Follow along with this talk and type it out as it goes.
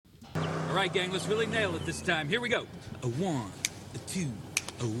right, gang, let's really nail it this time. Here we go. A 1, a 2,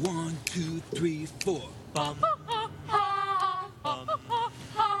 a 1, 2, 3, 4. Bum.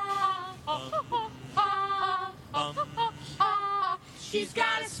 She's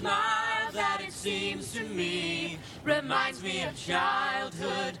got a smile that it seems to me reminds me of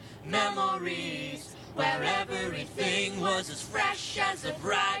childhood memories, where everything was as fresh as a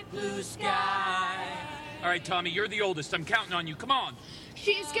bright blue sky. All right, Tommy, you're the oldest. I'm counting on you. Come on.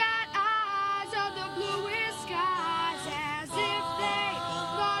 She's got eyes of the bluest skies, as if they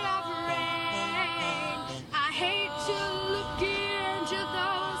thought of rain. I hate to look into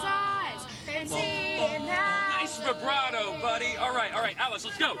those eyes and see now. Nice vibrato, buddy. All right, Alice,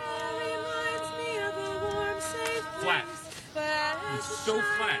 let's go. Flat. It's so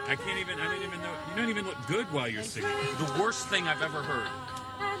flat. I didn't even know. You don't even look good while you're singing. The worst thing I've ever heard.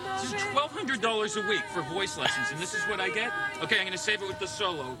 This is $1,200 a week for voice lessons, and this is what I get? Okay, I'm going to save it with the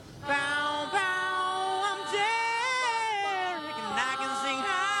solo. Bow, bow, I'm Derek, and I can sing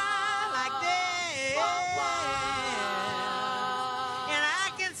high like that. And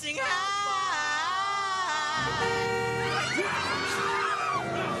I can sing high.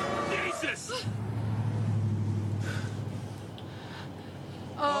 Jesus!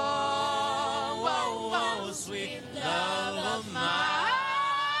 Oh, whoa, whoa, sweet love of mine.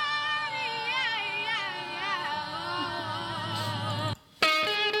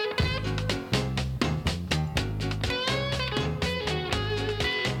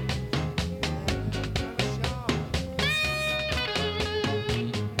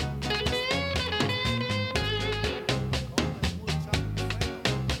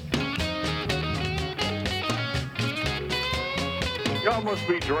 Y'all must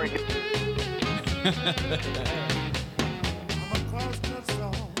be drinking.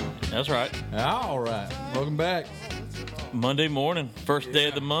 That's right. All right. Welcome back. Monday morning, first day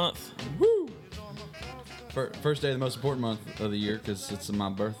of the month. Woo! First day of the most important month of the year because it's my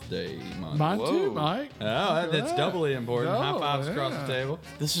birthday month. Mine Whoa. too, Mike. Oh, that's doubly important. High fives across the table.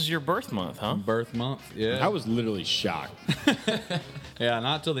 This is your birth month, huh? Birth month, yeah. I was literally shocked. Yeah,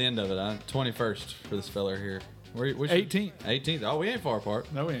 not till the end of it. 21st for this fella here. Where 18th. 18th. Oh, we ain't far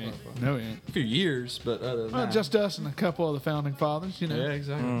apart. No, we ain't. No, we ain't. A few years, but other than that. Just us and a couple of the founding fathers, you know. Yeah,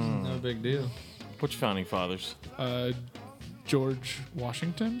 exactly. No big deal. Which founding fathers? George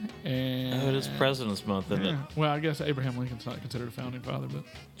Washington and... Oh, it is President's Month, isn't it? Well, I guess Abraham Lincoln's not considered a founding father, but...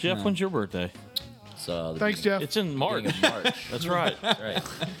 Jeff, No. when's your birthday? Thanks, Jeff. It's in March. That's right.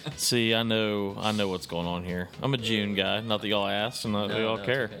 See, I know what's going on here. I'm a June guy. Not that y'all asked, and not that y'all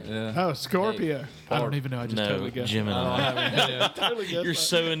care. Okay. Yeah. Oh, Scorpio. I don't even know. I just No, totally guessed. Gemini. Totally guessed You're that.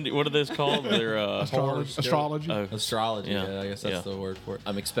 so into, what are those called? They're Astrology. oh, Astrology. Yeah. Yeah, I guess that's the word for it.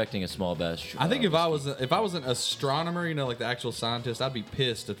 I'm expecting a small batch. I think if I was an astronomer, you know, like the actual scientist, I'd be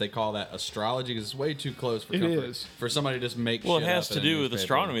pissed if they call that astrology because it's way too close for It comfort. is. For somebody to just make. well, it shit has up to in a do with newspaper.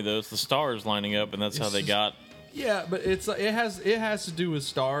 astronomy, though. It's the stars lining up, and that's how they got. Yeah, but it has to do with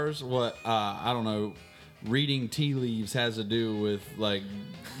stars. What I don't know, reading tea leaves has to do with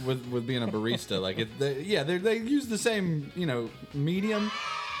with being a barista. Like they use the same medium,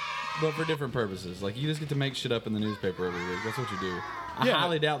 but for different purposes. Like you just get to make shit up in the newspaper every week. That's what you do. I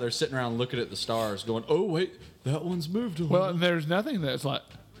highly doubt they're sitting around looking at the stars, going, "Oh wait, that one's moved a little." Well, there's nothing that's like,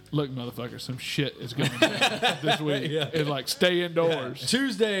 look, motherfucker, some shit is going down this week. It's like, stay indoors.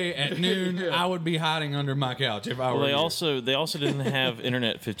 Tuesday at noon, I would be hiding under my couch if I were. Well, you. they also didn't have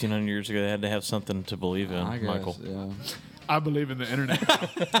internet 1,500 years ago. They had to have something to believe in, I guess, Michael. Yeah. I believe in the internet.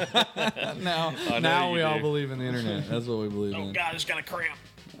 Now we all do. believe in the internet. That's what we believe in. God, I just got a cramp.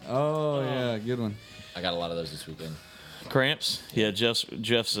 Oh yeah, good one. I got a lot of those this weekend. Cramps? Yeah,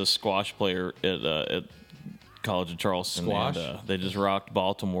 Jeff's a squash player at College of Charleston. Squash? And, they just rocked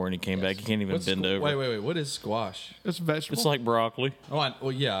Baltimore, and he came back. He can't even bend over. Wait. What is squash? It's a vegetable. It's like broccoli. Oh,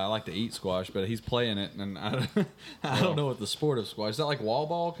 I like to eat squash, but he's playing it, and I don't know what the sport of squash is. That like wall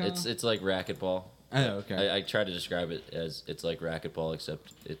ball kind of? It's like racquetball. Oh, okay. I try to describe it as it's like racquetball,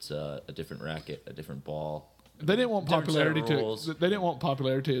 except it's a different racket, a different ball. They didn't want Different set of popularity rules. They didn't want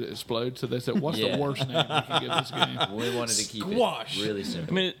popularity to explode, so they said, "What's the worst name we can give this game?" We wanted to keep Squash. it really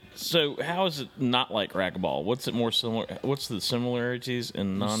simple. I mean, so how is it not like racquetball? What's it more similar? What's the similarities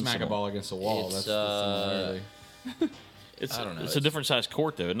and You smack a non-similar? ball against a wall. It's, That's the similarity. I don't know. It's a different size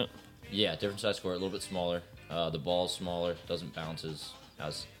court, though, isn't it? Yeah, different size court, a little bit smaller. The ball's smaller, doesn't bounce as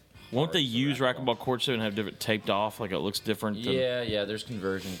Won't they hard as a use racquetball courts though and have different taped off, like it looks different? than- Yeah, there's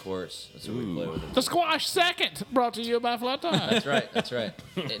conversion courts. That's what we play with it. The squash second, brought to you by Flat Tire. That's right.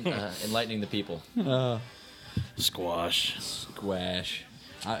 Enlightening the people. Squash. Squash.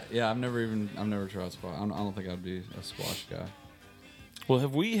 I've never tried squash. I don't think I'd be a squash guy. Well,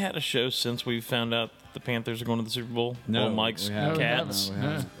 have we had a show since we found out the Panthers are going to the Super Bowl? No, Well, Mike's we haven't. Cats. No, we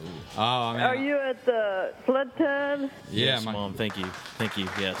haven't. Oh, I mean, Are you at the flood time? yeah, Yes, Mom. Thank you. Thank you.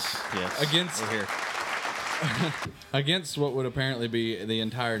 Yes. Against- We're here. Against what would apparently be the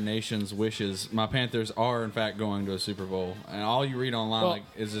entire nation's wishes, my Panthers are in fact going to a Super Bowl, and all you read online Well, like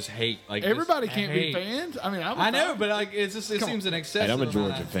is this hate. Like Everybody this can't hate. be fans. I mean, I know, but like it's just it seems an excessive. And I'm a amount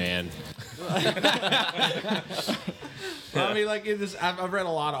Georgia of- fan. I mean, like I've read a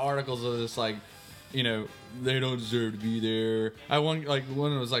lot of articles of this, like, you know, they don't deserve to be there. One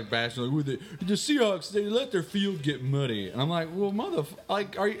was like bashing, like, the Seahawks, they let their field get muddy, and I'm like, well,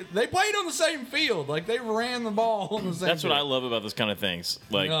 they played on the same field, like they ran the ball on the same. That's what field. I love about this kind of things.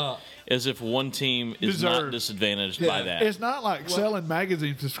 Like, Yeah. as if one team is not Deserved. disadvantaged by that. It's not like selling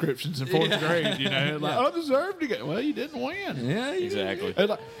magazine subscriptions in fourth grade, you know. Like, I deserve to get. Well, you didn't win. Yeah, you Exactly.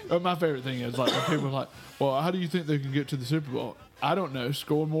 And my favorite thing is like when people are like, "Well, how do you think they can get to the Super Bowl?" I don't know.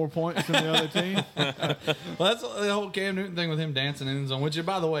 Score more points than the other team. Well, that's the whole Cam Newton thing with him dancing in the zone, which,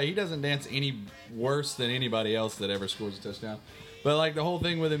 by the way, he doesn't dance any worse than anybody else that ever scores a touchdown. But like the whole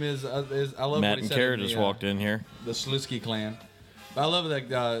thing with him is I love Matt what he and said Kara in the, just walked in here. the Slisky clan. I love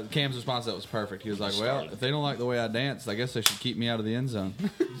that Cam's response. That was perfect. He was like, "Well, if they don't like the way I dance, I guess they should keep me out of the end zone."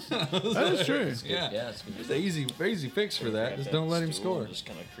 That is true. Yeah, Yeah, it's good. it's an easy fix for that. Just don't let him score. Just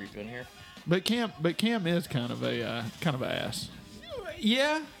kind of creep in here. But Cam is kind of a ass.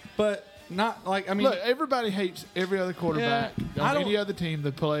 Yeah, but not like I mean. Look, everybody hates every other quarterback Yeah, I on don't- any other team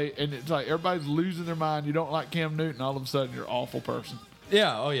that play, and it's like everybody's losing their mind. You don't like Cam Newton, all of a sudden you're an awful person.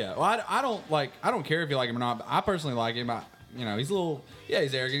 Yeah. Oh yeah. Well, I don't care if you like him or not. But I personally like him. He's a little. Yeah,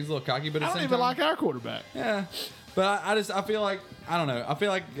 he's arrogant. He's a little cocky. But at I the don't same even time, like our quarterback. Yeah, but I feel like I don't know. I feel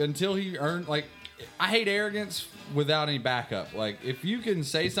like until he earned like I hate arrogance without any backup. Like if you can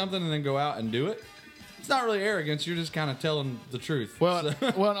say something and then go out and do it, it's not really arrogance. You're just kind of telling the truth. Well,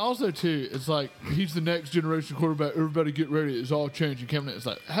 So- well, and also too, it's like he's the next generation quarterback. Everybody get ready. It's all changing. Cam Newton. It's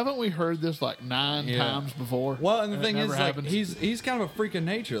like, haven't we heard this like 9 Yeah. times before? Well, and the it thing is, never like, happens? he's kind of a freak of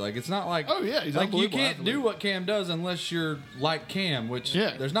nature. Like, it's not like Oh, yeah, he's like you unbelievable can't athlete. do what Cam does unless you're like Cam. Which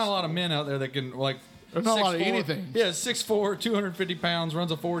Yeah. there's not a lot of men out there that can like. There's not a lot of 6'4" anything. Yeah, 6'4", 250 pounds,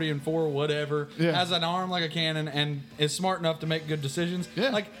 runs a 40 and 4, whatever. Yeah. Has an arm like a cannon and is smart enough to make good decisions. Yeah.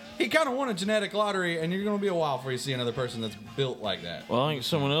 Like he kind of won a genetic lottery, and you're going to be a while before you see another person that's built like that. Well, I think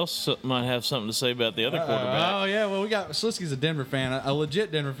someone else might have something to say about the other quarterback. Oh yeah, well we got Slisky's a Denver fan, a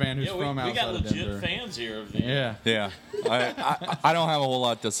legit Denver fan who's from outside of Denver. fans here of the Yeah. Yeah, I don't have a whole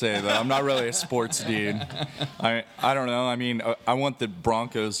lot to say though. I'm not really a sports dude. I don't know. I mean, I want the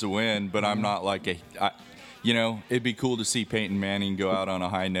Broncos to win, but I'm not like it'd be cool to see Peyton Manning go out on a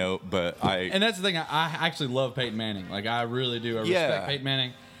high note, but And that's the thing. I actually love Peyton Manning. Like I really do. I respect Peyton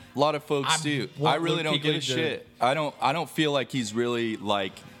Manning. a lot of folks I do. want I really Luke don't give a Kuechly to- shit. I don't feel like he's really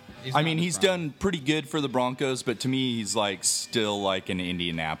like. He's I not mean, in his he's prime. done pretty good for the Broncos, but to me, he's like still like an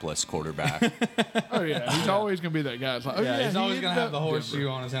Indianapolis quarterback. Oh yeah, he's always gonna be that guy. It's like, oh, Yeah, he's he always ended gonna have up the in horseshoe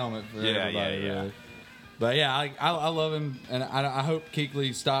Denver. on his helmet. For Yeah, everybody, yeah. really. But yeah, I love him, and I hope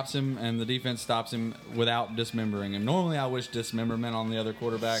Kuechly stops him and the defense stops him without dismembering him. Normally, I wish dismemberment on the other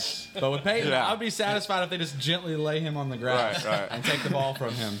quarterback, but with Peyton, Yeah. I'd be satisfied if they just gently lay him on the ground Right. and take the ball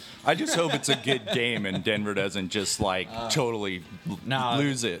from him. I just hope it's a good game and Denver doesn't just like totally Nah.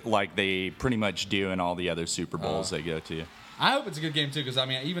 lose it like they pretty much do in all the other Super Bowls they go to. I hope it's a good game too, because I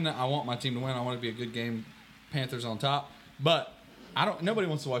mean, even though I want my team to win, I want it to be a good game. Panthers on top, but nobody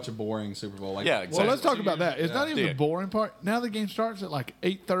wants to watch a boring Super Bowl. Like, Yeah, Well, exactly. let's talk about that. It's not even the Dude. boring part. Now the game starts at like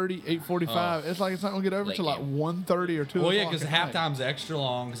 8:30, 8:45. It's like it's not gonna get over Late till like game. 1:30 or 2. Well, yeah, o'clock because at night. halftime's extra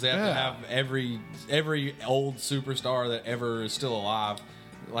long because they have to Yeah. have every old superstar that ever is still alive,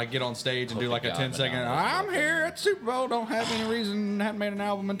 like get on stage and do like a God 10-second. Madonna. I'm here at Super Bowl. Don't have any reason. Haven't made an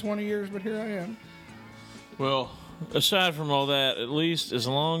album in 20 years, but here I am. Well, aside from all that, at least as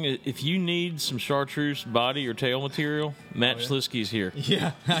long as if you need some chartreuse body or tail material, Matt Slisky's here.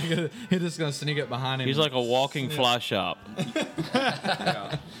 Yeah, he's just gonna sneak up behind him. He's like a walking fly shop.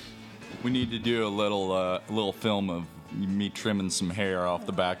 We need to do a little film of me trimming some hair off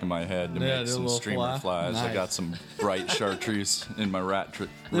the back of my head to Yeah, do make a some little streamer fly. flies. I Nice. got some bright chartreuse in my rat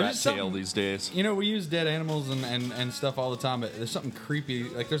There's tail something- these days. You know, we use dead animals and stuff all the time, but there's something creepy.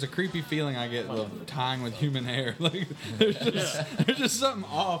 Like, there's a creepy feeling I get of tying with human hair. Like, there's just something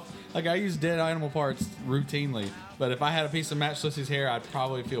off. Like, I use dead animal parts routinely, but if I had a piece of Matt Schlissy's hair, I'd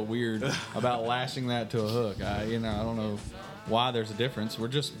probably feel weird about lashing that to a hook. I don't know why there's a difference. We're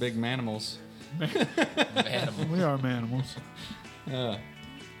just big manimals. We are animals. Yeah.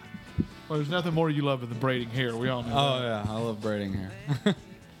 Well, there's nothing more you love than braiding hair. We all know. Oh that. yeah, I love braiding hair.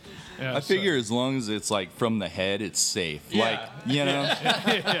 Yeah, I figure as long as it's like from the head, it's safe. Yeah. Like, you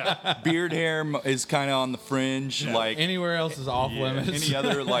know, beard hair is kind of on the fringe. Like Anywhere else is off limits. any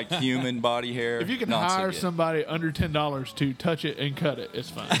other like human body hair. If you can not so hire good. somebody under $10 to touch it and cut it, it's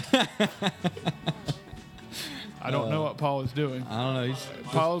fine. I don't know what Paul is doing. I don't know.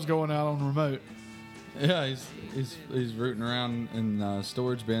 Paul's going out on remote. Yeah, he's rooting around in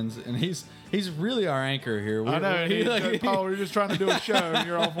storage bins, and he's really our anchor here. I know. He, like, Paul, we're just trying to do a show, and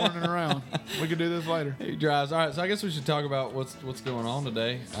you're all running around. We can do this later. he drives. All right, so I guess we should talk about what's going on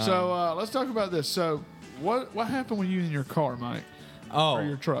today. So let's talk about this. So what happened with you in your car, Mike? Or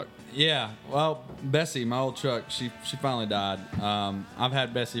your truck? Yeah, well, Bessie, my old truck, she finally died. I've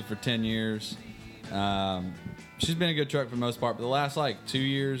had Bessie for 10 years. She's been a good truck for the most part, but the last like 2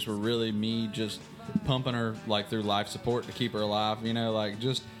 years were really me just pumping her like through life support to keep her alive. You know, like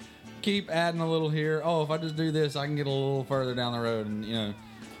just keep adding a little here. Oh, if I just do this, I can get a little further down the road, and you know,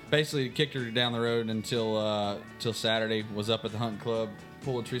 basically kicked her down the road until Saturday. Was up at the hunting club,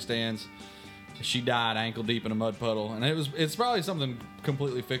 pulling tree stands. She died ankle deep in a mud puddle, and it's probably something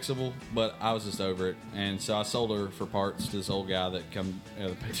completely fixable, but I was just over it, and so I sold her for parts to this old guy that come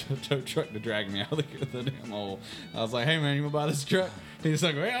the tow truck to drag me out of the damn hole. I was like, "Hey man, you wanna buy this truck?" He's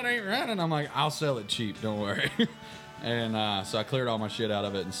like, "Well, it ain't running." I'm like, "I'll sell it cheap, don't worry." And so I cleared all my shit out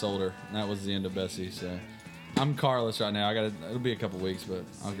of it and sold her. And that was the end of Bessie. So I'm carless right now. It'll be a couple weeks, but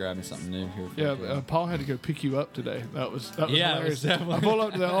I'll grab me something new here. Yeah, Paul had to go pick you up today. That was Yeah, it hilarious. was definitely- I pull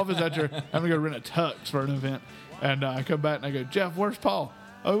up to the office after having to go rent a tux for an event, and I come back and I go, "Jeff, where's Paul?"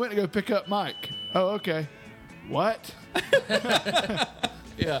 "Oh, we went to go pick up Mike." "Oh, okay." "What?"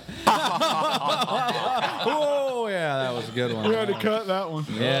 Yeah. Oh yeah, that was a good one. We had to cut that one.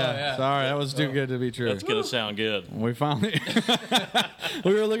 Yeah, sorry, that was too good to be true. That's gonna sound good. We finally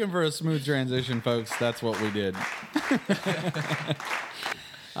we were looking for a smooth transition, folks. That's what we did.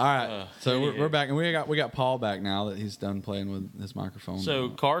 All right, so we're back, and we got Paul back now that he's done playing with his microphone. So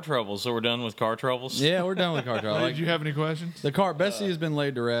car troubles. So we're done with car troubles. Yeah, we're done with car trouble. Did you have any questions? The car, Bessie has been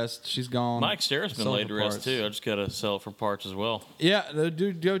laid to rest. She's gone. Mike Stara's been Sold laid for to rest parts. too. I just gotta sell it for parts as well. Yeah,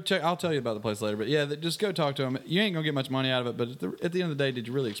 dude, go check. I'll tell you about the place later. But yeah, just go talk to him. You ain't gonna get much money out of it, but at the end of the day, did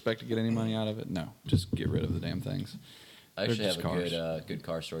you really expect to get any money out of it? No, just get rid of the damn things. I They're actually have just a cars. good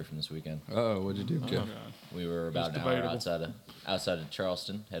car story from this weekend. Oh, what'd you do, Jeff? We were about an hour outside of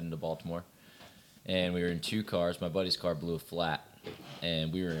Charleston, heading to Baltimore, and we were in two cars. My buddy's car blew a flat,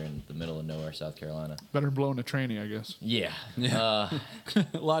 and we were in the middle of nowhere, South Carolina. Better than blowing a tranny, I guess. Yeah.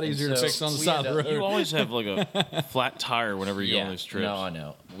 A lot easier to so fix on the we side of the end road. You always have like a flat tire whenever you go on these trips. No, I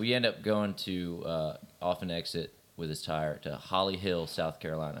know. We end up going to off an exit with his tire to Holly Hill, South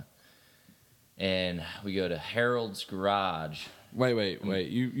Carolina, and we go to Harold's Garage. Wait.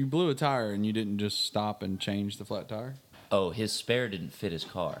 You blew a tire and you didn't just stop and change the flat tire? Oh, his spare didn't fit his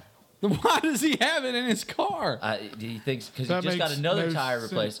car. Then why does he have it in his car? He thinks because That he just got makes another no tire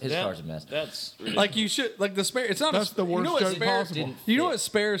sense. replaced. His car's a mess. That's Like you should like the spare. It's not. That's the worst You know what joke spare? possible. You know what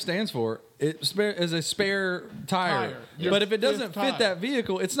spare stands for? It spare is a spare tire. But if it doesn't Fifth fit tire. that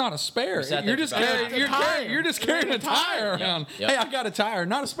vehicle, it's not a spare. We sat You're there just for about carrying. an You're, hour. carrying, you're just carrying a tire around. Yep. Hey, I got a tire,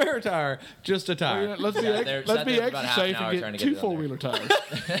 not a spare tire, just a tire. Let's be Sat there for extra about half an safe hour and trying get to two get it on there. 4-wheeler tires.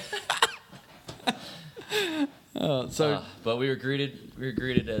 But we were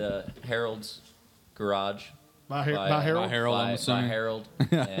greeted at Harold's Garage. My by Harold. Harold, I'm by assuming. Harold.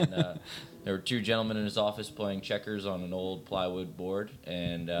 And there were two gentlemen in his office playing checkers on an old plywood board.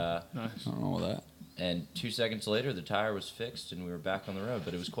 And Nice. I don't know that. and 2 seconds later, the tire was fixed and we were back on the road.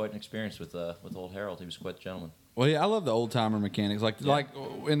 But it was quite an experience with old Harold. He was quite the gentleman. Well, yeah, I love the old timer mechanics. Like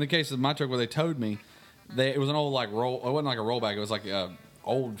in the case of my truck where they towed me, it was an old like roll. It wasn't like a rollback. It was like a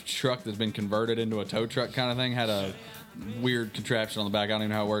old truck that's been converted into a tow truck kind of thing. Had a weird contraption on the back. I don't even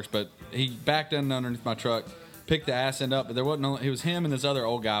know how it works, but he backed in underneath my truck, picked the ass end up, but there wasn't. It was him and this other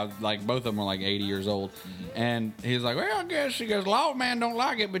old guy. Like both of them were like 80 years old, and he was like, "Well, I guess," he goes, "Law man don't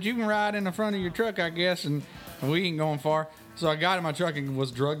like it, but you can ride in the front of your truck, I guess." And we ain't going far. So I got in my truck and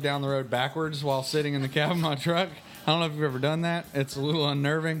was drugged down the road backwards while sitting in the cab of my truck. I don't know if you've ever done that. It's a little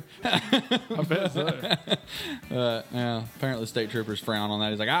unnerving. I bet so. Yeah, apparently state troopers frown on that.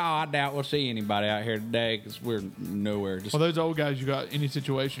 He's like, "Oh, I doubt we'll see anybody out here today because we're nowhere." Just Well, those old guys, you got any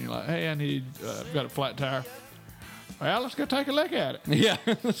situation, you're like, hey, I need, I've got a flat tire. Well, let's go take a look at it. yeah,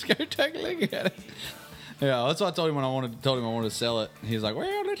 let's go take a look at it. Yeah, that's what I told him when I wanted to sell it. He's like,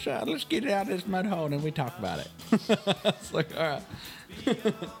 "Well, let's get it out of this mud hole and then we talk about it." It's like, all right.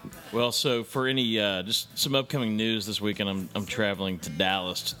 Well, so for any just some upcoming news this weekend, I'm traveling to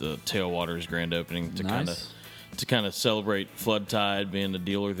Dallas to the Tailwaters grand opening to Nice. kind of to kind of celebrate Flood Tide, being the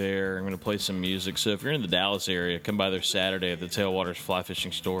dealer there. I'm going to play some music. So if you're in the Dallas area, come by there Saturday at the Tailwaters Fly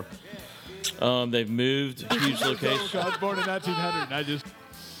Fishing Store. They've moved, huge location. I was born in 1900, and I just...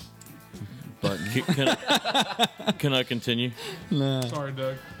 Can I continue? Nah. Sorry,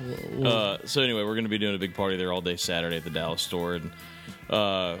 Doug. So anyway, we're going to be doing a big party there all day Saturday at the Dallas store, and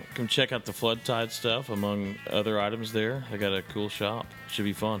come check out the Flood Tide stuff among other items there. They got a cool shop. Should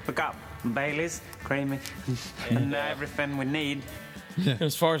be fun. Pick up Bailey's, creamy, and everything we need.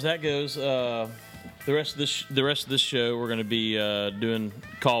 As far as that goes, the rest of this show, we're going to be doing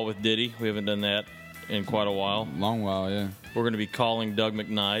Call with Diddy. We haven't done that in quite a while. Long while, yeah. We're going to be calling Doug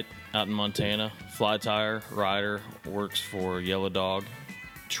McKnight out in Montana. Fly tire rider, works for Yellow Dog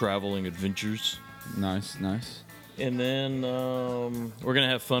Traveling Adventures. Nice. And then we're going to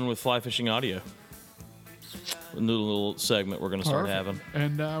have fun with fly fishing audio. A new little segment we're going to start having.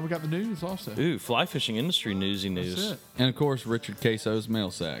 And we got the news also. Ooh, fly fishing industry newsy news. That's it. And of course, Richard Queso's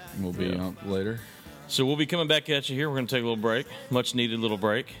mail sack will be up later. So we'll be coming back at you here. We're going to take a little break, much needed little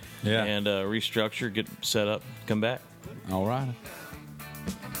break. Yeah. And restructure, get set up, come back. All right.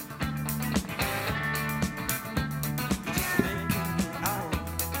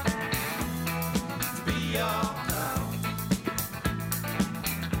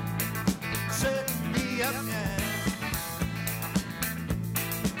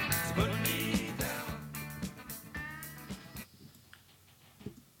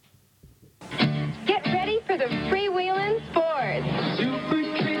 Get ready for the freewheeling sports. Super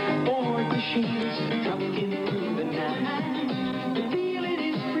trip board machines trucking through the night. The feeling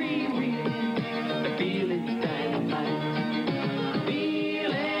is freewheeling. The feeling's dynamite.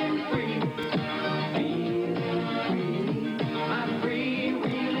 Feeling free. Feeling free. My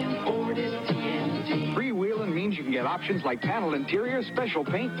freewheeling Ford is TNT. Freewheeling means you can get options like panel interiors, special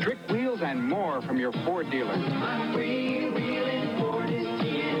paint, trick wheels, and more from your Ford dealer. My freewheeling Ford is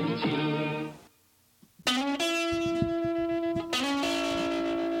TNT.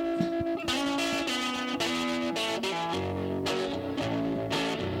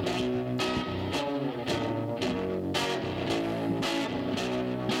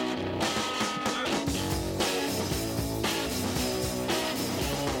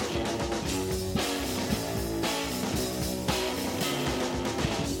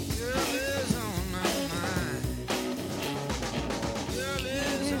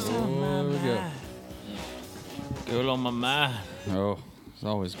 Girl on my mind. Oh, there's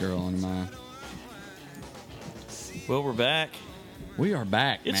always girl on mine. Well, we're back. We are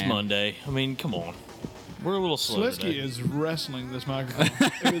back, It's man. Monday. I mean, come on. We're a little slow Slisky today. is wrestling this microphone.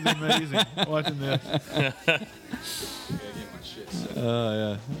 It is amazing watching this.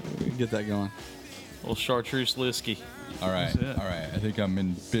 Yeah. Get that going. Little chartreuse Lisky. All right. That's it. All right. I think I'm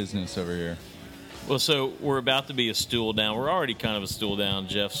in business over here. Well, so we're about to be a stool down. We're already kind of a stool down.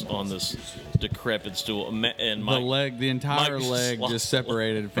 Jeff's on this decrepit stool, and Mike, The entire Mike's leg lost just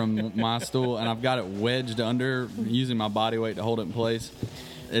separated from my stool, and I've got it wedged under, using my body weight to hold it in place.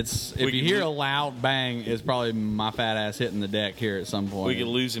 If you hear a loud bang, it's probably my fat ass hitting the deck here at some point. We could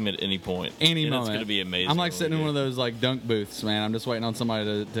lose him at any point. Any and moment. It's going to be amazing. I'm like when sitting we in do. one of those like dunk booths, man. I'm just waiting on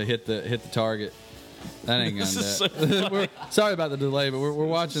somebody to hit the target. That ain't gonna This do is it. so funny. Sorry about the delay, but we're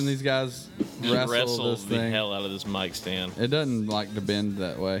watching these guys wrestle this the thing. hell out of this mic stand. It doesn't like to bend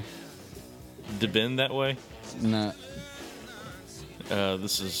that way. To bend that way? No,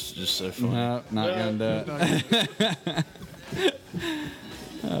 This is just so funny. no, not gonna do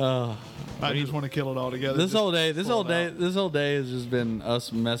it. I just want to kill it all together. This Just whole day has just been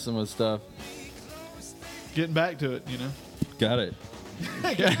us messing with stuff. getting back to it, you know. Got it.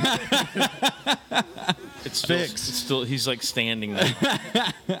 It's still, fixed. It's still, he's like standing there.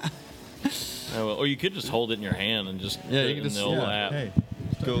 Oh, well, or you could just hold it in your hand and just put Yeah, you it can in just the old lap. Hey,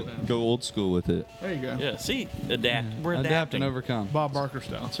 go old school with it. There you go. Yeah, see, adapt. We're Adapt adapting. and overcome. Bob Barker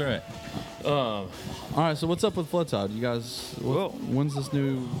style. That's right. All right, so what's up with Flood Tide? You guys, when's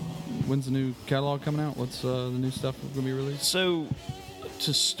the new catalog coming out? What's the new stuff gonna be released? So,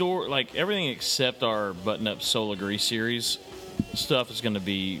 to store like everything except our button-up Solar Grease series stuff is going to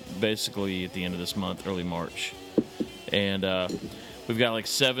be basically at the end of this month, early March, and we've got like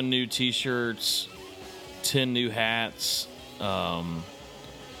 7 new T-shirts, 10 new hats, and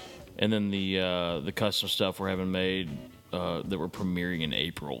then the custom stuff we're having made that we're premiering in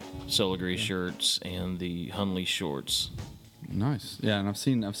April. Solar Grease shirts and the Hunley shorts. Nice. Yeah, and I've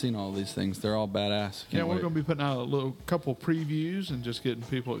seen all these things. They're all badass. Yeah, Can't we're wait. going to be putting out a couple previews and just getting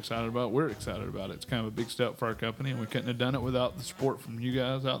people excited about it. We're excited about it. It's kind of a big step for our company, and we couldn't have done it without the support from you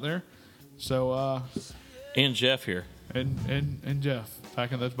guys out there. So, And Jeff here. and Jeff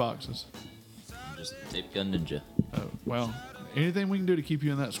packing those boxes. Just Tape Gun Ninja. Well, anything we can do to keep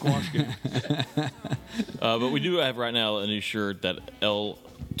you in that squash game. But we do have right now a new shirt, that El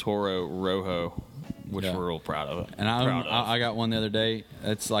Toro Rojo, which we're real proud of. And I got one the other day.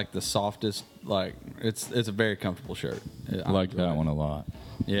 It's like the softest. Like it's a very comfortable shirt. I like that one a lot.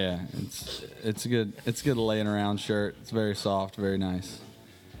 Yeah, it's good. It's good laying around shirt. It's very soft, very nice.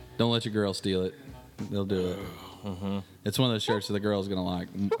 Don't let your girl steal it. They'll do it. It's one of those shirts that the girl's gonna like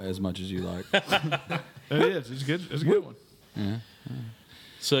as much as you like. It is. It's good. It's a good one. Yeah.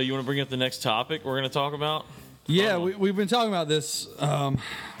 So you want to bring up the next topic we're going to talk about? Yeah, we've been talking about this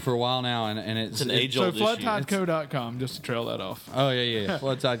for a while now, and it's an age-old issue. FloodTideCo.com, just to trail that off. Oh yeah.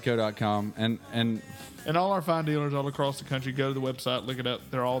 FloodTideCo.com, and all our fine dealers all across the country. Go to the website, look it up.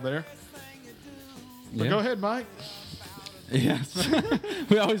 They're all there. But Yeah. go ahead, Mike. Yes.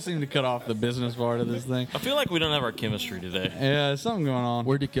 We always seem to cut off the business part of this thing. I feel like we don't have our chemistry today. Yeah, there's something going on.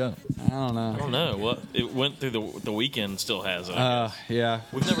 Where'd it go? I don't know. I don't know. What it went through the weekend, still has. I guess. Yeah.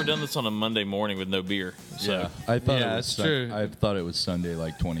 We've never done this on a Monday morning with no beer. So. Yeah, I thought Yeah, it was that's true. I thought it was Sunday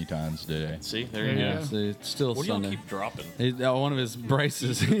like 20 times today. See, there you go. So it's still What do y'all Sunday. keep dropping? One of his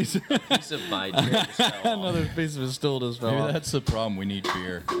braces. He's Piece of my chair just fell off. another piece of his stool just fell Maybe off. that's the problem. We need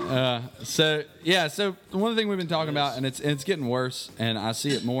beer. So one thing we've been talking about, and it's getting worse, and I see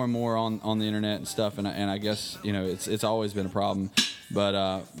it more and more on the internet and stuff, and I guess it's always been a problem,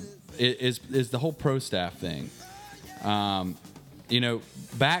 but it is the whole pro staff thing. Back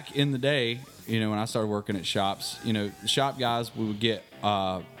in the day, when I started working at shops, shop guys, we would get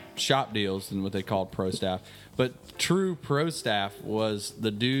shop deals and what they called pro staff. But true pro staff was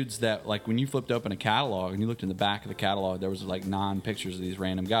the dudes that, like, when you flipped open a catalog and you looked in the back of the catalog, there was like 9 pictures of these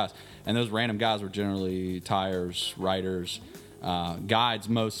random guys. And those random guys were generally tires, writers, guides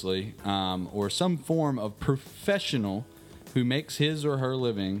mostly, or some form of professional who makes his or her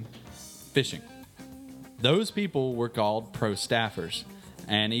living fishing. Those people were called pro staffers.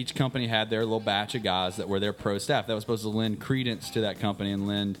 And each company had their little batch of guys that were their pro staff. That was supposed to lend credence to that company and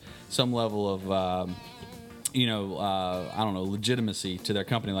lend some level of legitimacy to their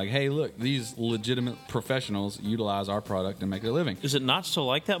company. Like, hey, look, these legitimate professionals utilize our product and make their living. Is it not still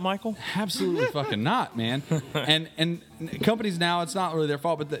like that, Michael? Absolutely fucking not, man. And companies now, it's not really their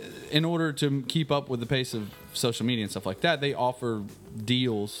fault, but in order to keep up with the pace of social media and stuff like that, they offer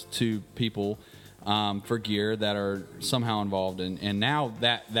deals to people for gear that are somehow involved in, and now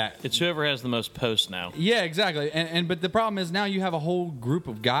that it's whoever has the most posts now. Yeah, exactly. But the problem is now you have a whole group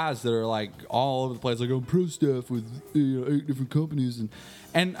of guys that are like all over the place, like, I'm pro staff with 8 different companies,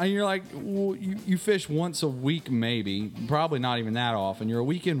 and you're like, well, you fish once a week, maybe, probably not even that often. You're a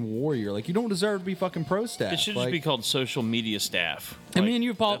weekend warrior. Like, you don't deserve to be fucking pro staff. It should just be called social media staff. I mean,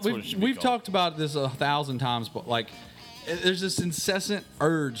 that's what it should be we've called. talked about this 1,000 times, but like, there's this incessant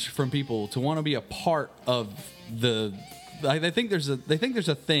urge from people to want to be a part of the. Like, they think there's a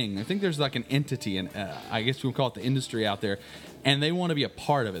thing. I think there's like an entity, and I guess we'll call it the industry out there, and they want to be a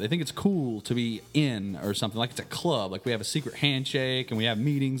part of it. They think it's cool to be in or something. Like, it's a club. Like, we have a secret handshake, and we have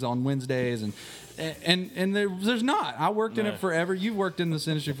meetings on Wednesdays, and there's not. I worked in it forever. You've worked in this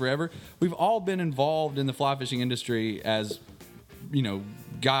industry forever. We've all been involved in the fly fishing industry as,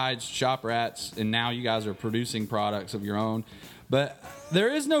 guides, shop rats, and now you guys are producing products of your own. But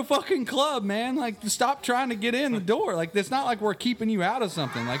there is no fucking club, man. Like, stop trying to get in the door. Like, it's not like we're keeping you out of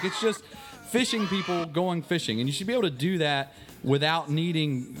something. Like, it's just fishing people going fishing. And you should be able to do that without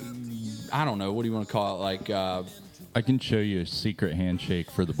needing, I don't know, what do you want to call it? Like, I can show you a secret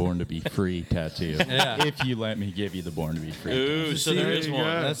handshake for the Born to Be Free tattoo. Yeah. If you let me give you the Born to Be Free. Ooh, so there is one.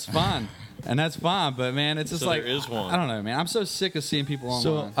 That's fine. And that's fine, but man, it's just So like, there is one. I don't know, man. I'm so sick of seeing people online.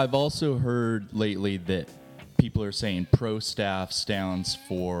 So I've also heard lately that people are saying pro staff stands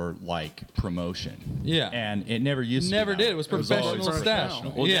for like promotion. Yeah. And it never used to. Never be that. did. It was professional always staff.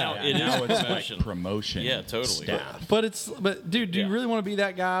 professional. Well, Yeah. now it Now is it's promotion. like promotion. Yeah, totally. Staff. But dude, do you really want to be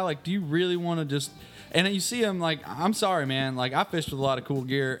that guy? Like, do you really want to just? And you see them, like, I'm sorry, man. Like, I fished with a lot of cool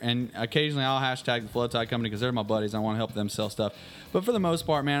gear, and occasionally I'll hashtag the Flood Tide Company because they're my buddies. I want to help them sell stuff. But for the most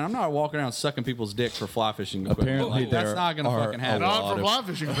part, man, I'm not walking around sucking people's dicks for fly fishing equipment. Apparently, Like, that's not going to are fucking a happen. lot Not for fly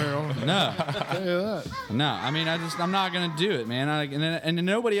fishing apparel. No. I'll tell you that. No, I mean, I'm not gonna do it, man. And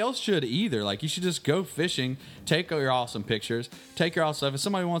nobody else should either. Like, you should just go fishing, take your awesome pictures, take your awesome stuff. If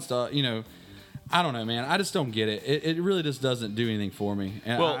somebody wants to, I don't know, man. I just don't get it. It really just doesn't do anything for me,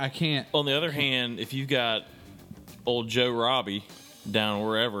 and Well, I can't. On the other hand, if you've got old Joe Robbie down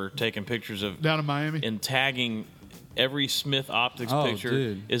wherever taking pictures of Down in Miami. and tagging every Smith Optics Oh, picture,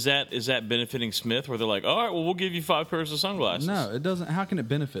 dude. is that benefiting Smith? Where they're like, all right, well, we'll give you 5 pairs of sunglasses. No, it doesn't. How can it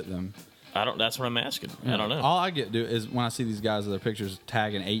benefit them? I don't. That's what I'm asking. I don't know. All I get do is when I see these guys with their pictures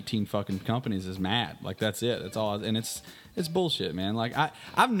tagging 18 fucking companies is mad. Like that's it. That's all. And it's bullshit, man. Like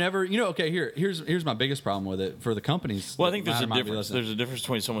I've never, okay, here's my biggest problem with it for the companies. Well, I think there's a difference. There's a difference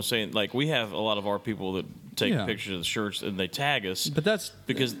between someone saying like we have a lot of our people that take pictures of the shirts and they tag us,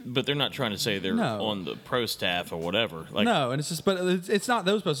 but they're not trying to say they're on the pro staff or whatever. Like, no, and it's just, but it's not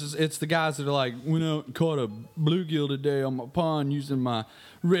those posts. It's the guys that are like, went out and caught a bluegill today on my pond using my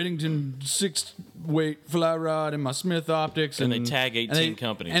Redington 6-weight fly rod and my Smith optics, and they tag 18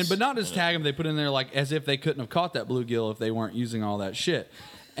 companies. But not just tag them, they put in there like as if they couldn't have caught that bluegill if they weren't using all that shit.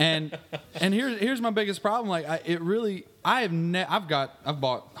 And here's my biggest problem. Like I've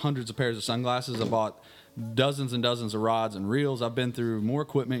bought hundreds of pairs of sunglasses. I bought dozens and dozens of rods and reels. I've been through more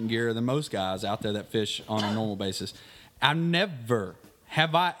equipment and gear than most guys out there that fish on a normal basis. I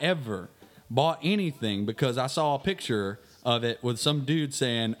ever bought anything because I saw a picture of it with some dude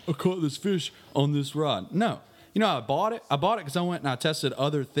saying, I caught this fish on this rod. No. I bought it? I bought it because I went and I tested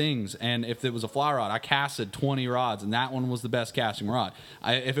other things. And if it was a fly rod, I casted 20 rods, and that one was the best casting rod.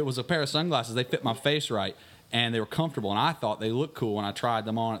 If it was a pair of sunglasses, they fit my face right, and they were comfortable, and I thought they looked cool when I tried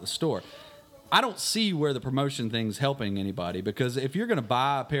them on at the store. I don't see where the promotion thing's helping anybody, because if you're going to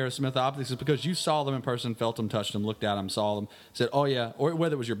buy a pair of Smith optics, it's because you saw them in person, felt them, touched them, looked at them, saw them, said, oh yeah, or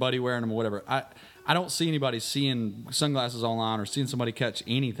whether it was your buddy wearing them or whatever. I don't see anybody seeing sunglasses online or seeing somebody catch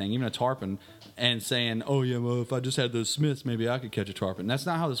anything, even a tarpon, and saying, oh yeah, well, if I just had those Smiths, maybe I could catch a tarpon. That's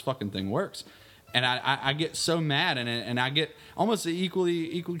not how this fucking thing works. And I get so mad, and I get almost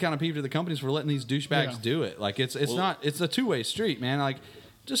equally kind of peeved at the companies for letting these douchebags do it. Like it's a two-way street, man. Like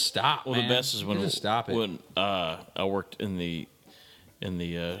just stop. Well, man. The best is when just stop it. When I worked in the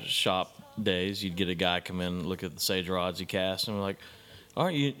shop days, you'd get a guy come in and look at the sage rods he cast, and we're like,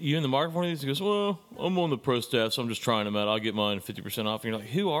 aren't you in the market for one of these? He goes, well, I'm on the pro staff, so I'm just trying them out. I'll get mine 50% off. And you're like,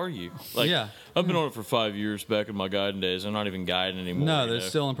 who are you? Like, I've been on it for 5 years back in my guiding days. I'm not even guiding anymore. No, they're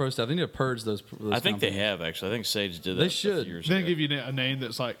still in pro staff. They need to purge those I think companies. They have, actually. I think Sage did that they should. a few years ago. They give you a name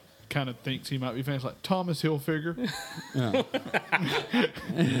that's like, kind of thinks he might be famous, like Thomas Hilfiger. And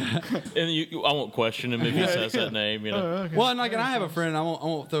I won't question him if he says that name, you know. Okay. Well, and I have a friend. I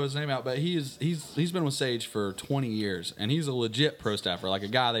won't throw his name out, but he's been with Sage for 20 years, and he's a legit pro staffer, like a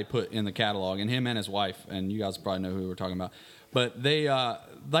guy they put in the catalog, and him and his wife, and you guys probably know who we're talking about. But they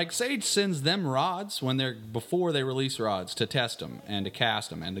like Sage sends them rods before they release rods to test them and to cast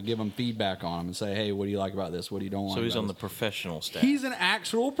them and to give them feedback on them and say, hey, what do you like about this? What do you don't like? So he's about on this? the professional staff. He's an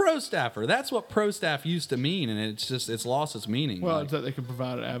actual pro staffer. That's what pro staff used to mean, and it's lost its meaning. Well, it's that they can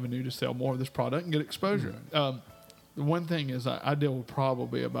provide an avenue to sell more of this product and get exposure. The one thing is I deal with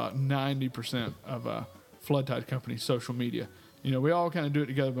probably about 90% of flood tide companies' social media. We all kind of do it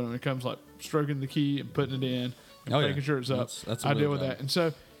together, but when it comes like stroking the key and putting it in, and making sure it's up. That's I deal with that. And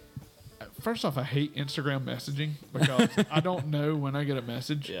so, first off, I hate Instagram messaging because I don't know when I get a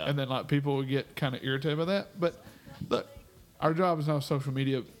message, and then like people will get kind of irritated by that. But look, our job is not social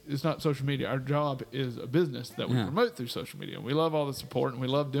media. It's not social media. Our job is a business that we promote through social media. And we love all the support and we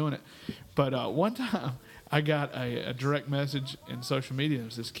love doing it. But one time I got a direct message in social media. It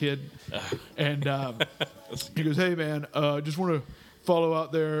was this kid, and he goes, "Hey man, just want to follow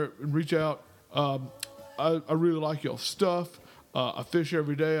out there and reach out. I really like y'all's stuff. I fish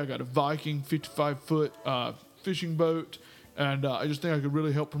every day. I got a Viking 55-foot fishing boat, and I just think I could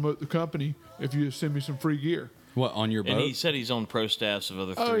really help promote the company if you send me some free gear." What, on your boat? And he said he's on pro staffs of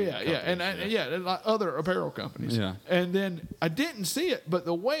other. Oh yeah, and like other apparel companies. Yeah. And then I didn't see it, but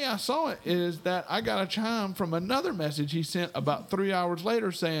the way I saw it is that I got a chime from another message he sent about 3 hours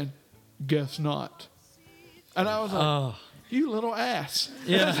later saying, "Guess not," and I was like. You little ass.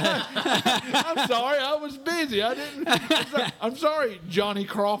 Yeah. I'm sorry. I was busy. I didn't. I'm sorry, Johnny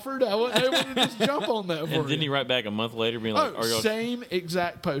Crawford. I wasn't able to just jump on that for you. And didn't he write back a month later being like, same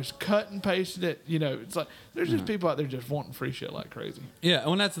exact post. Cut and pasted it. It's like, there's just people out there just wanting free shit like crazy. Yeah.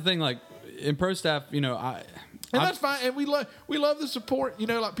 And that's the thing. Like, in pro staff, and that's fine. And we love the support.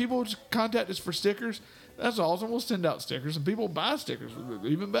 Like people just contact us for stickers. That's awesome. We'll send out stickers, and people buy stickers.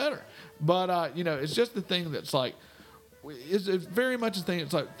 Even better. But, it's just the thing that's like, it's very much a thing.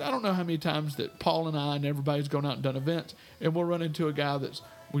 It's like, I don't know how many times that Paul and I and everybody's gone out and done events, and we'll run into a guy that's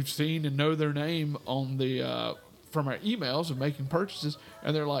we've seen and know their name on the from our emails of making purchases,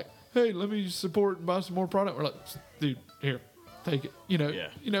 and they're like, "Hey, let me support and buy some more product." We're like, "Dude, here, take it."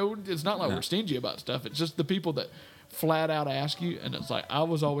 It's not like we're stingy about stuff. It's just the people that flat out ask you, and it's like I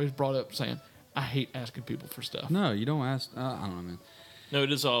was always brought up saying, I hate asking people for stuff. No, you don't ask. I don't know, man. No,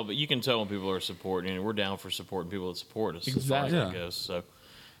 it is all, but you can tell when people are supporting, and we're down for supporting people that support us. Exactly. As far as that goes. So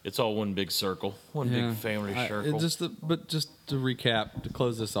it's all one big circle, one big family circle. Just to recap, to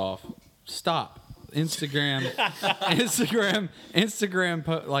close this off, Stop. Instagram,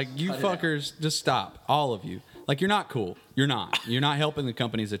 like you fuckers, just stop. All of you. Like, you're not cool. You're not. You're not helping the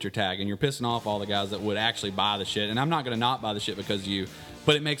companies that you're tagging. You're pissing off all the guys that would actually buy the shit. And I'm not going to not buy the shit because of you,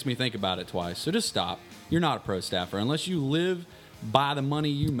 but it makes me think about it twice. So just stop. You're not a pro staffer unless you live by the money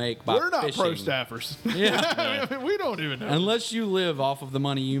you make by We're not fishing. pro staffers. Yeah. I mean, we don't even know. Unless you live off of the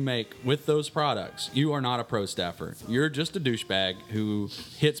money you make with those products, you are not a pro staffer. You're just a douchebag who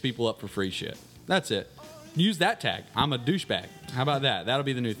hits people up for free shit. That's it. Use that tag. I'm a douchebag. How about that? That'll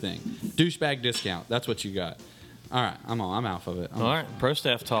be the new thing. Douchebag discount. That's what you got. All right, I'm off of it. All right, pro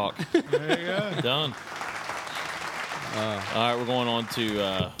staff talk. There you go. Done. All right, we're going on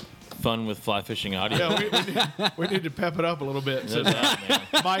to fun with fly fishing audio. Yeah, we need to pep it up a little bit. So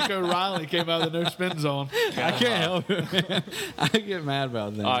Mike O'Reilly came out of the no spin zone. I can't help it, man. I get mad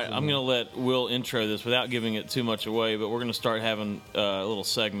about things. All right, I'm going to let Will intro this without giving it too much away, but we're going to start having little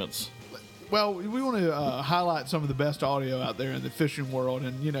segments. Well, we want to highlight some of the best audio out there in the fishing world,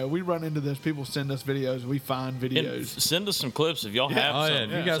 and we run into this. People send us videos, we find videos. And send us some clips if y'all have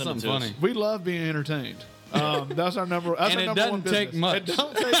something. You got something funny. We love being entertained. That's our number. That's and our it number doesn't one take business. much. It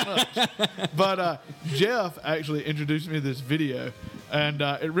don't take much. But Jeff actually introduced me to this video, and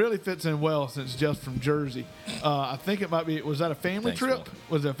it really fits in well since Jeff's from Jersey. I think it might be. Was that a family trip? Will.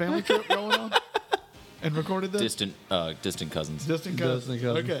 Was it a family trip going on? And recorded this? Distant cousins. Distant cousins.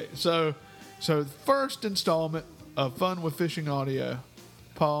 Okay, so first installment of Fun with Fishing Audio.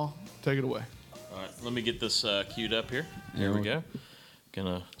 Paul, take it away. All right, let me get this queued up here. Here we go.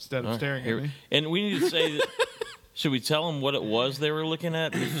 Instead of staring at me. And we need to say that. Should we tell them what it was they were looking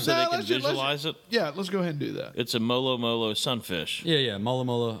at so they can visualize it? Yeah, let's go ahead and do that. It's a Molo Molo sunfish. Yeah,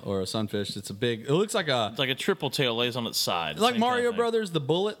 Mola or a sunfish. It's a big. It looks like It's like a triple tail lays on its side. like Mario Brothers, the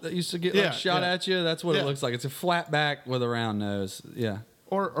bullet that used to get shot at you. That's what it looks like. It's a flat back with a round nose. Yeah.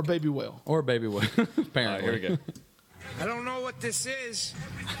 Or baby whale. Or baby whale. Apparently. All right, here we go. I don't know what this is,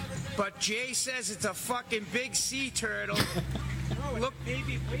 but Jay says it's a fucking big sea turtle. Look,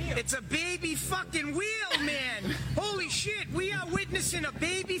 baby wheel. It's a baby fucking wheel, man. Holy shit, we are witnessing a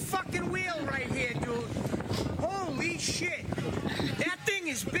baby fucking wheel right here, dude. Holy shit. That thing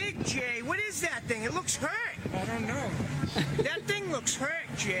is big, Jay. What is that thing? It looks hurt. I don't know. That thing looks hurt,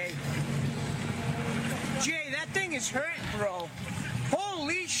 Jay. Jay, that thing is hurt, bro.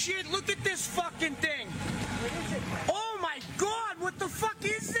 Holy shit, look at this fucking thing. Oh my god, what the fuck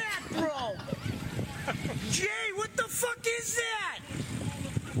is that, bro? Jay, what the fuck is that?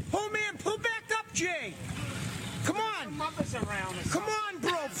 Oh man, pull back up, Jay. Come on. Come on,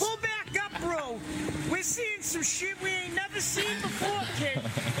 bro. Pull back up, bro. We're seeing some shit we ain't never seen before, kid.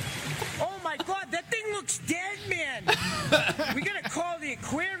 Oh my god, that thing looks dead, man. We gotta call the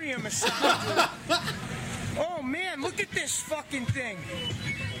aquarium or something. Oh man, look at this fucking thing.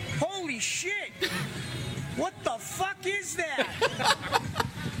 Holy shit. What the fuck is that?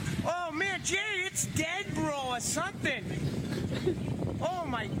 Oh man, Jay, it's dead, bro, or something. Oh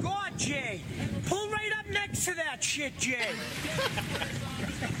my god, Jay. Pull right up next to that shit, Jay.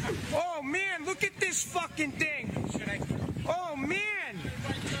 Oh man, look at this fucking thing. Oh man.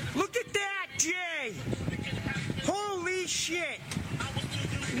 Look at that, Jay. Holy shit.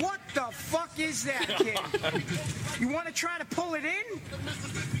 What the fuck is that, kid? You want to try to pull it in?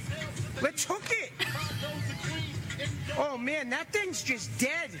 Let's hook it. Oh man, that thing's just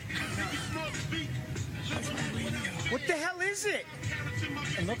dead. What the hell is it?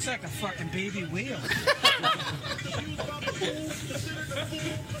 It looks like a fucking baby wheel.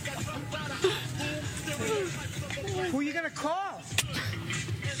 Who are you gonna call?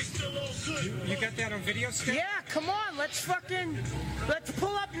 You got that on video still? Yeah, come on, let's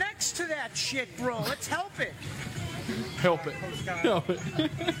pull up next to that shit, bro. Let's help it. Help it. Help it.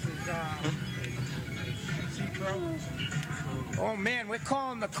 Oh man, we're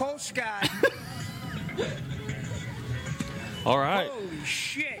calling the Coast Guard. All right. Holy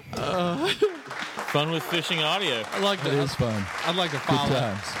shit. Fun with fishing audio. I like that. It is fun. I'd like to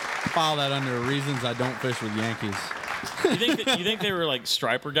file that under reasons I don't fish with Yankees. You think they were like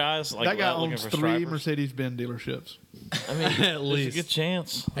striper guys? Like that guy looking owns for 3 stripers? Mercedes-Benz dealerships. I mean, At least. there's a good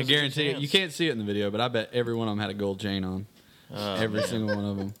chance. I guarantee it. You can't see it in the video, but I bet every one of them had a gold chain on. Every single one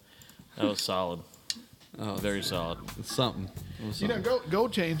of them. That was solid. Oh, very solid. It's something. You know,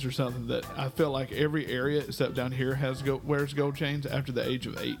 gold chains are something that I feel like every area except down here wears gold chains after the age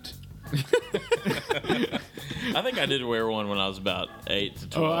of 8. I think I did wear one when I was about 8 to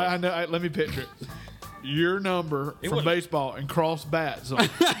 12. Oh, I know. Let me picture it. Your number from baseball and cross bats on.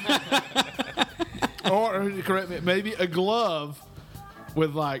 Or correct me, maybe a glove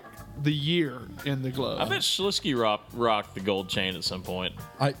with like the year in the glove. I bet Schlisky rocked the gold chain at some point.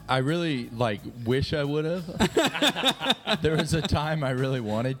 I really wish I would have. There was a time I really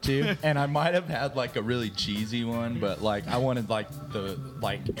wanted to, and I might have had a really cheesy one, but I wanted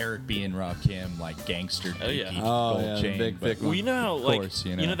the Eric B. and Rakim gangster gold chain. The big thick one. Well, you know how course,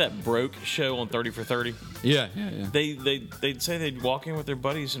 you know that Broke show on 30 for 30? Yeah. They'd say they'd walk in with their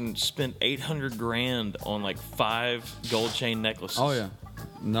buddies and spend $800,000 on 5 gold chain necklaces. Oh yeah.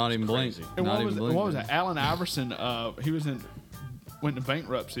 Not even blink. And Not what was that? Allen Iverson. He went into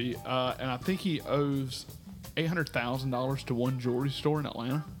bankruptcy, and I think he owes $800,000 to one jewelry store in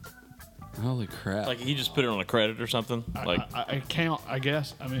Atlanta. Holy crap! He just put it on a credit or something. I count. I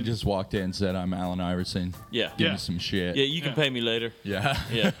guess. I mean, He just walked in and said, "I'm Allen Iverson. Yeah. Give me some shit." Yeah, you can pay me later. Yeah.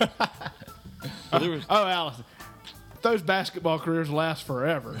 Yeah. Allison, those basketball careers last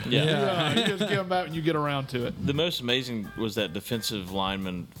forever. Yeah. You just give them back when you get around to it. The most amazing was that defensive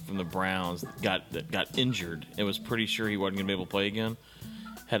lineman from the Browns that got injured and was pretty sure he wasn't going to be able to play again.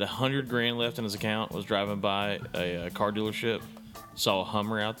 Had $100,000 left in his account. Was driving by a car dealership, saw a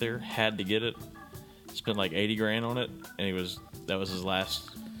Hummer out there, had to get it. Spent $80,000 on it, and that was his last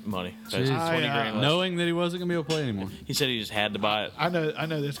money. So Jeez. $20,000 left. Knowing that he wasn't gonna be able to play anymore. He said he just had to buy it. I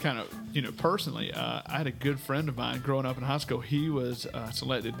know this kind of, personally. I had a good friend of mine growing up in high school. He was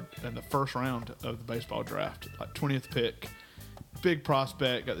selected in the first round of the baseball draft, 20th pick. Big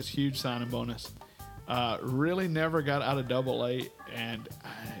prospect, got this huge signing bonus. Really never got out of Double-A, and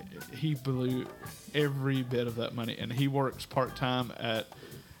he blew every bit of that money. And he works part-time at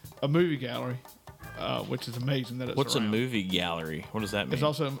a movie gallery, which is amazing that it's What's around. a movie gallery? What does that mean? It's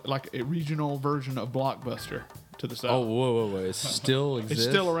also a regional version of Blockbuster to the south. Oh, whoa! It still exists.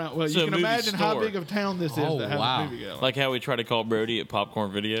 It's still around. Well, So you a can movie imagine how store. big of a town this is that has a movie gallery. Like how we try to call Brody at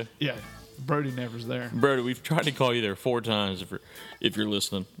Popcorn Video. Yeah, Brody never's there. Brody, we've tried to call you there 4 times if you're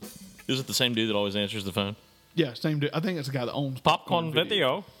listening. Is it the same dude that always answers the phone? Yeah, same dude. I think it's the guy that owns Popcorn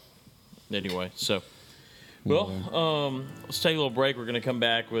Video. Anyway, so let's take a little break. We're going to come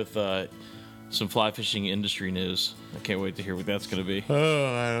back with some fly fishing industry news. I can't wait to hear what that's going to be.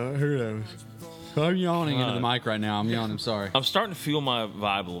 Oh, who knows? I'm yawning into the mic right now. I'm yawning. I'm sorry. I'm starting to feel my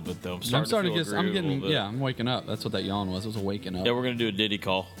vibe a little bit though. I'm starting to feel a little bit. I'm waking up. That's what that yawn was. It was a waking up. Yeah, we're gonna do a Diddy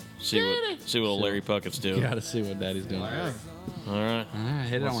call. See what old Larry Puckett's doing. You gotta see what Daddy's doing. All right.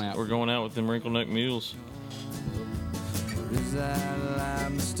 Hit it on out. We're going out with them wrinkle neck mules. Is that lie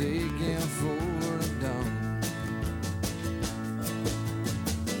mistaken for a dawn?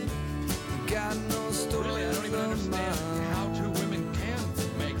 Got no story. Really, I don't even understand how 2 women can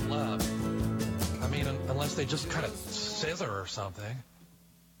make love. I mean, unless they just kind of scissor or something.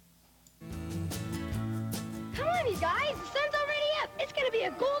 Come on, you guys. The sun's already up. It's going to be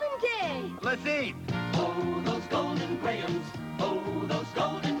a golden day. Let's eat. Oh, those golden grahams. Oh, those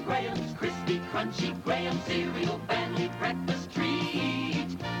golden grahams. Crispy, crunchy graham cereal, family breakfast treat.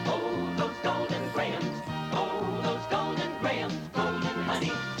 Oh, those golden grahams. Oh, those golden grahams. Golden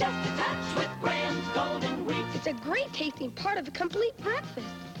honey, just a touch with Graham's golden wheat. It's a great tasting part of a complete breakfast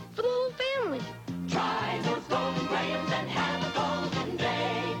for the whole family. Try those golden grahams and have a golden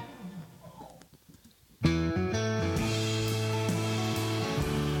day.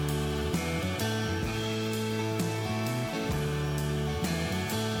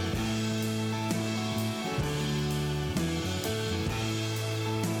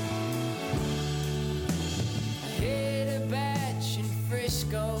 Hit a batch in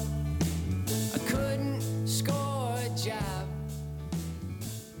Frisco. I couldn't score a job.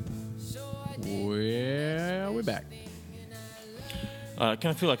 Well, we're back. I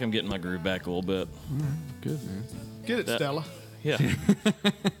kind of feel like I'm getting my groove back a little bit. Good, man. Get it, Stella. Yeah.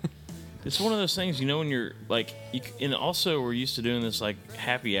 It's one of those things, when you're and also we're used to doing this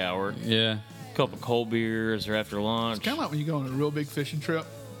happy hour. Yeah. A couple cold beers or after lunch. It's kind of like when you go on a real big fishing trip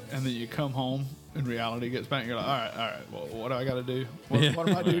and then you come home and reality gets back and you're like, all right, well, what do I got to do? What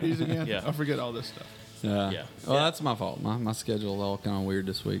are my duties again? Yeah. I forget all this stuff. Yeah. Well, that's my fault. My schedule's all kind of weird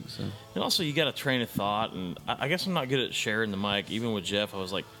this week. So. And also, you got a train of thought, and I guess I'm not good at sharing the mic. Even with Jeff, I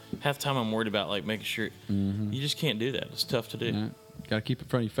was half the time I'm worried about making sure. You just can't do that. It's tough to do. Yeah. Got to keep it in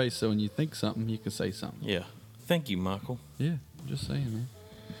front of your face so when you think something, you can say something. Yeah. Thank you, Michael. Yeah, just saying, man.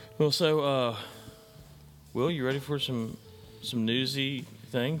 Well, so, Will, you ready for some newsy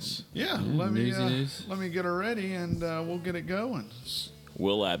things? Yeah, let me get her ready and we'll get it going.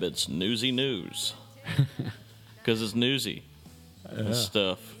 Will Abbott's Newsy News. Because it's newsy and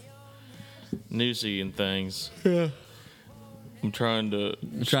stuff. Newsy and things. Yeah. I'm trying to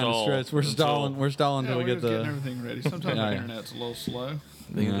stretch. We're stalling until we get the getting everything ready. Sometimes the internet's a little slow.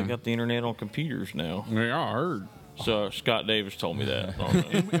 They got the internet on computers now. Yeah, I heard. So Scott Davis told me that.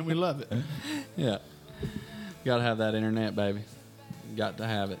 and we love it. Yeah. Got to have that internet, baby. Got to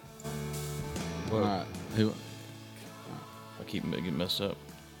have it. All right. I keep getting messed up.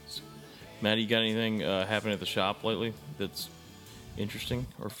 Maddie, you got anything happening at the shop lately that's interesting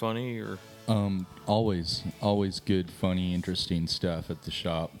or funny or? Always good, funny, interesting stuff at the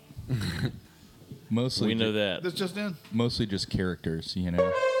shop. Mostly, we know that. That's just in. Mostly just characters, you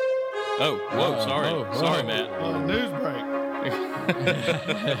know. Oh, whoa, sorry, sorry, Matt. News break.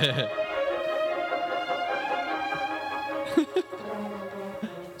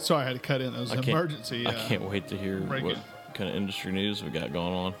 Sorry, I had to cut in. That was an emergency. I can't wait to hear what kind of industry news we got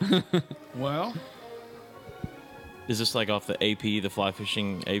going on. Well, is this like off the AP, the fly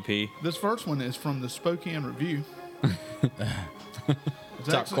fishing AP? This first one is from the Spokane Review.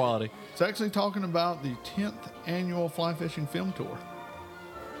 Top quality. It's actually talking about the 10th annual fly fishing film tour,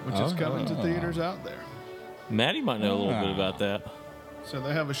 which is coming to theaters out there. Maddie might know a little bit about that. So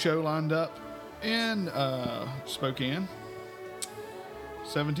they have a show lined up in Spokane.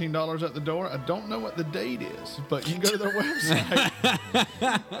 $17 at the door. I don't know what the date is, but you can go to their website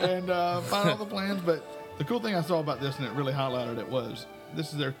and find all the plans. But the cool thing I saw about this, and it really highlighted it, was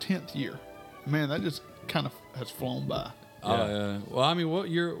this is their 10th year. Man, that just kind of has flown by. Yeah. Well, I mean,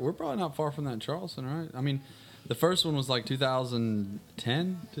 we're probably not far from that in Charleston, right? I mean, the first one was like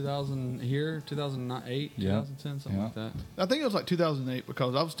 2010, 2000 here, 2008, 2010, something like that. I think it was like 2008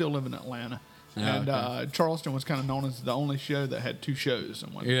 because I was still living in Atlanta. And Charleston was kind of known as the only show that had two shows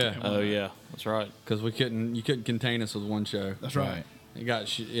in one. Yeah. Yeah, that's right. Because you couldn't contain us with one show. That's right. You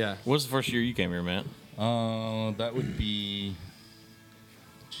got yeah. What's the first year you came here, Matt? That would be.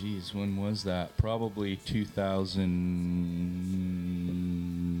 Jeez, when was that? Probably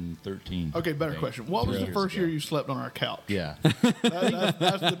 2013. Okay, better question. What was the first year you slept on our couch? Yeah. That's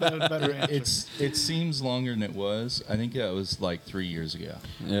the better answer. It seems longer than it was. I think that was like 3 years ago.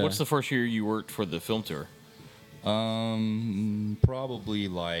 Yeah. What's the first year you worked for the film tour? Probably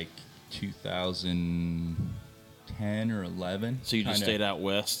like 2010 or 11. So you just stayed out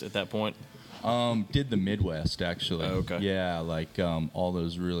west at that point? Did the Midwest actually. Oh, okay. Yeah, like all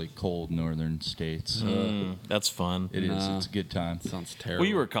those really cold northern states. That's fun. It is. It's a good time. Sounds terrible. Well,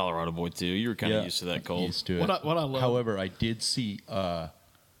 you were a Colorado boy too. You were kind of used to that cold. Used to it. What I love. However, I did see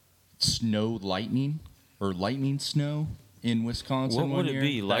snow lightning or lightning snow in Wisconsin. What would one it year.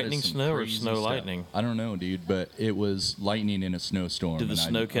 be? That Lightning is some snow or crazy snow stuff. lightning? I don't know, dude, but it was lightning in a snowstorm. Did the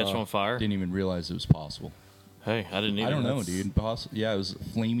snow catch on fire? Didn't even realize it was possible. Hey, I didn't even. I don't know, dude. Yeah, it was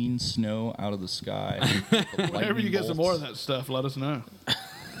flaming snow out of the sky. Whenever you get some more of that stuff, let us know.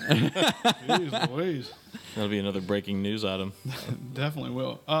 Jeez Louise. That'll be another breaking news item. Definitely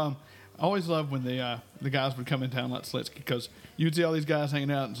will. I always loved when the guys would come in town like Slitsky because you'd see all these guys hanging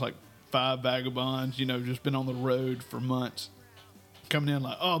out and it's like 5 vagabonds, just been on the road for months. Coming in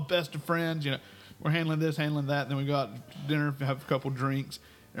like, oh, best of friends, we're handling this, handling that. And then we go out to dinner, have a couple drinks.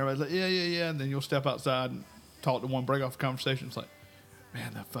 Everybody's like, yeah. And then you'll step outside and talk to one, break off a conversation. It's like,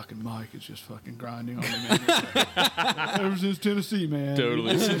 man, that fucking mic is just fucking grinding on me, man. Ever since Tennessee, man.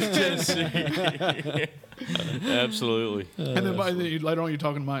 Totally. Since Tennessee. Absolutely. And then later on you're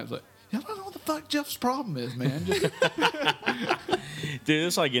talking to Mike. It's like, I don't know what the fuck Jeff's problem is, man. Just dude,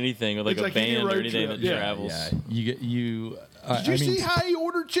 it's like anything with like a band or anything that travels. Yeah, you. Did you see how he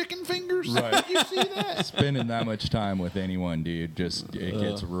ordered chicken fingers? Right. Did you see that? Spending that much time with anyone, dude, it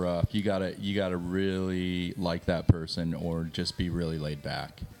gets rough. You gotta really like that person, or just be really laid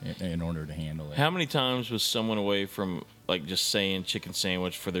back in order to handle it. How many times was someone away from like just saying chicken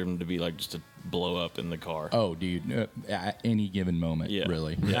sandwich for them to be like just to blow up in the car? Oh, dude, at any given moment,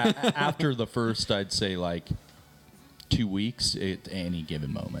 really. Yeah. After the first, I'd say like 2 weeks at any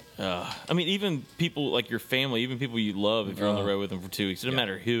given moment. I mean, even people like your family, even people you love, if you're on the road with them for 2 weeks, it doesn't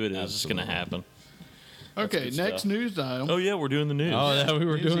matter who it is, it's going to happen. Okay, next news item. Oh, yeah, we're doing the news. Oh, yeah, we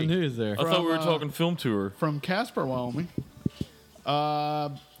were doing news there. I thought we were talking film tour. From Casper, Wyoming.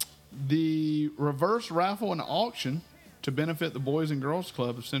 The reverse raffle and auction to benefit the Boys and Girls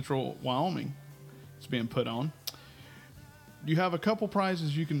Club of Central Wyoming is being put on. You have a couple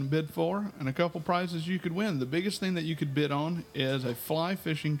prizes you can bid for and a couple prizes you could win. The biggest thing that you could bid on is a fly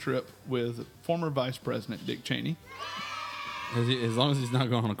fishing trip with former Vice President Dick Cheney. As long as he's not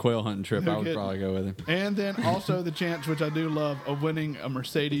going on a quail hunting trip, I would kidding. probably go with him. And then also the chance, which I do love, of winning a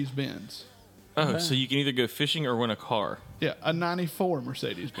Mercedes-Benz. Oh, so you can either go fishing or win a car. Yeah, a 94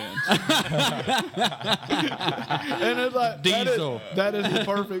 Mercedes-Benz. And it's like, Diesel. That is the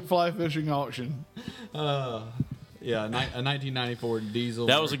perfect fly fishing auction. Yeah, a 1994 diesel.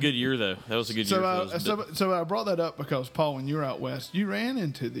 That was a good year, though. That was a good year. So I brought that up because, Paul, when you were out west, you ran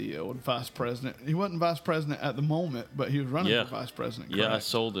into the old vice president. He wasn't vice president at the moment, but he was running for vice president. Yeah, I correct?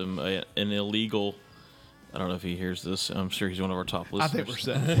 sold him an illegal. I don't know if he hears this. I'm sure he's one of our top listeners. I think we're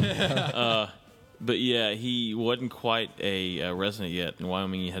set. But yeah, he wasn't quite a resident yet. In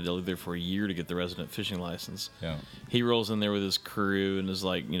Wyoming, you had to live there for a year to get the resident fishing license. Yeah. He rolls in there with his crew and his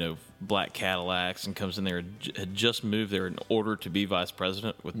black Cadillacs and comes in there. Had just moved there in order to be vice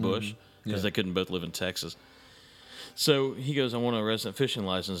president with Bush because they couldn't both live in Texas. So he goes, "I want a resident fishing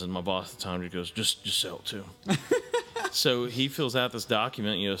license," and my boss at the time goes, "Just sell it to him." So he fills out this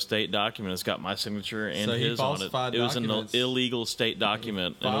document, state document. It's got my signature and So he his on it. falsified It was an documents. illegal state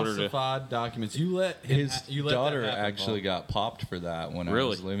document in order to. Falsified documents. You let His that daughter happen, actually Paul. got popped for that when I Really?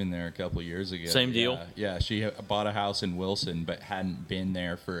 was living there a couple of years ago. Same deal? Yeah, she bought a house in Wilson but hadn't been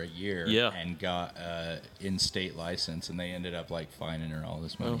there for a year. Yeah. And got in-state license, and they ended up fining her all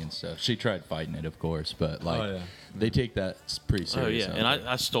this money Oh. and stuff. She tried fighting it, of course, but yeah. they take that pretty Oh serious. yeah, out and there.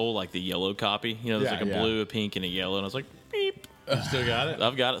 I stole the yellow copy. There's Yeah, a yeah. blue, a pink, and a yellow, and I was like, beep. You still got it?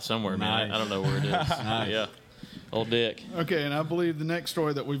 I've got it somewhere, man. Nice. I don't know where it is. Nice. Yeah, old Dick. Okay, and I believe the next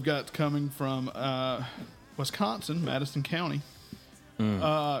story that we've got coming from Wisconsin, Madison County.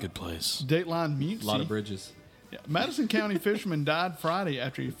 Good place. Dateline Mutesy. A lot of bridges. Yeah. Madison County fisherman died Friday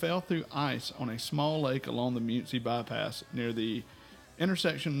after he fell through ice on a small lake along the Mutesy bypass near the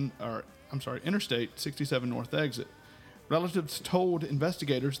Interstate 67 North exit. Relatives told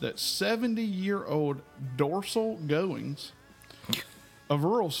investigators that 70-year-old Dorsal Goings of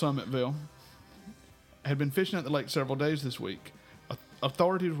rural Summitville had been fishing at the lake several days this week.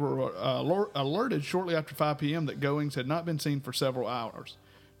 Authorities were alerted shortly after 5 p.m. that Goings had not been seen for several hours.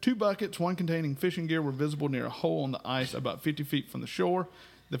 2 buckets, one containing fishing gear, were visible near a hole on the ice about 50 feet from the shore.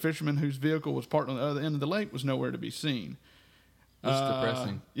 The fisherman whose vehicle was parked on the other end of the lake was nowhere to be seen. That's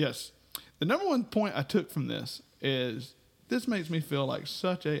depressing. Yes. The number one point I took from this is this makes me feel like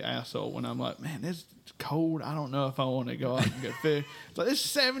such a asshole when I'm like, man, it's cold. I don't know if I want to go out and go fish. It's like this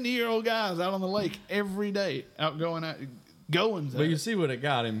 70-year-old guy's out on the lake every day, going. But you see what it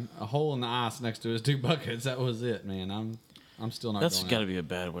got him? A hole in the ice next to his 2 buckets. That was it, man. I'm still not. That's going got to out. be a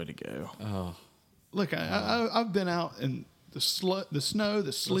bad way to go. Oh, Look, I've been out in the snow, the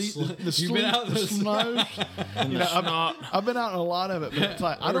sleet, the You've been out in the snow. I've been out in a lot of it, but it's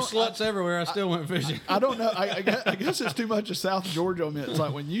like there were sluts everywhere. I still went fishing. I don't know. I guess it's too much of South Georgia on me. It's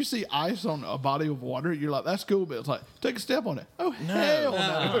like when you see ice on a body of water, you're like, that's cool, but it's like, take a step on it. Oh, hell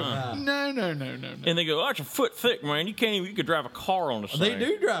no. No. And they go, "Oh, it's a foot thick, man. You can't even. You could drive a car on the They thing."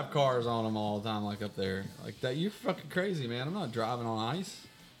 do drive cars on them all the time, like up there, like that. You're fucking crazy, man. I'm not driving on ice.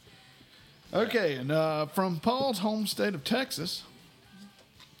 Okay, and from Paul's home state of Texas,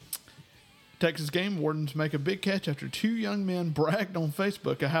 Texas game wardens make a big catch after 2 young men bragged on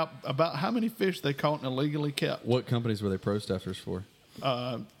Facebook about how many fish they caught and illegally kept. What companies were they protesters for?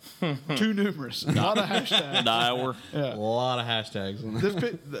 Too numerous. A lot of hashtags. Yeah. A lot of hashtags.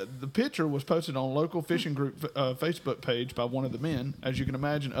 The picture was posted on local fishing group Facebook page by one of the men. As you can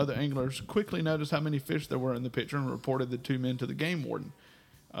imagine, other anglers quickly noticed how many fish there were in the picture and reported the 2 men to the game warden.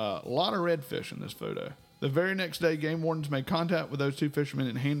 A lot of redfish in this photo. The very next day, game wardens made contact with those 2 fishermen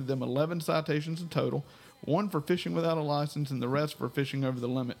and handed them 11 citations in total, 1 for fishing without a license and the rest for fishing over the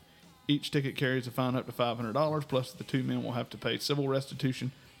limit. Each ticket carries a fine up to $500, plus the 2 men will have to pay civil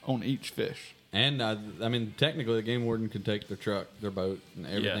restitution on each fish. And I mean, technically, the game warden could take their truck, their boat, and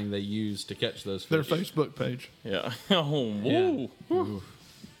everything they use to catch those Their fish. Facebook page. Yeah. Oh, woo. Ooh.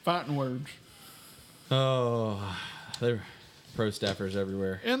 Fighting words. Oh, they're pro staffers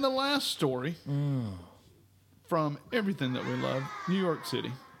everywhere. And the last story from everything that we love, New York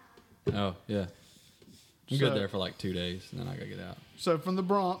City. Oh, yeah. I'm So- good there for like 2 days, and then I gotta get out. So from the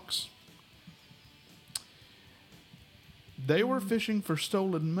Bronx, they were fishing for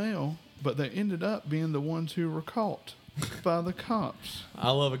stolen mail, but they ended up being the ones who were caught by the cops.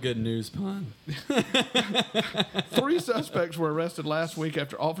 I love a good news pun. 3 suspects were arrested last week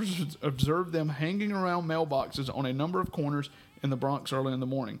after officers observed them hanging around mailboxes on a number of corners in the Bronx early in the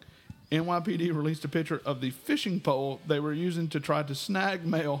morning. NYPD released a picture of the fishing pole they were using to try to snag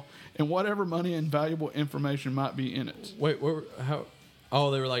mail and whatever money and valuable information might be in it. Wait, how?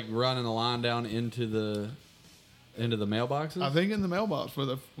 Oh, they were like running a line down into the mailboxes. I think in the mailbox with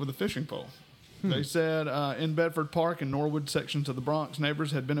a fishing pole. They said in Bedford Park and Norwood sections of the Bronx,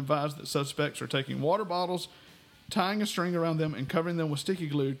 neighbors had been advised that suspects are taking water bottles, tying a string around them, and covering them with sticky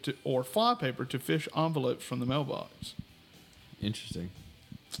glue or flypaper to fish envelopes from the mailbox. Interesting.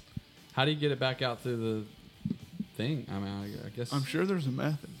 How do you get it back out through the thing? I mean, I guess I'm sure there's a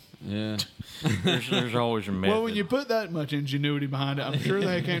method. Yeah. There's always a method. Well, when you put that much ingenuity behind it, I'm sure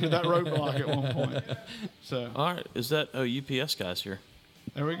they came to that roadblock at one point. So, all right, is that UPS guys here?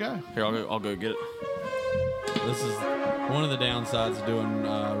 There we go. Here, I'll go get it. This is one of the downsides of doing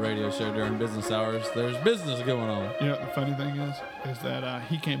a radio show during business hours. There's business going on. You know what the funny thing is that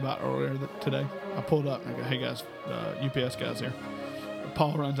he came by earlier today. I pulled up and I go, "Hey guys, UPS guys here." And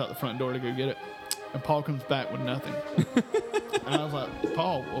Paul runs out the front door to go get it, and Paul comes back with nothing. And I was like,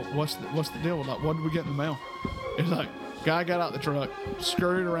 "Paul, what's the deal? Like, what did we get in the mail?" He's like, "Guy got out the truck,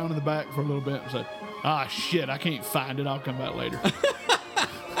 scurried around in the back for a little bit, and said, 'Ah, shit, I can't find it. I'll come back later.'"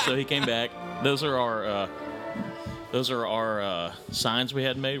 So he came back. Those are our signs we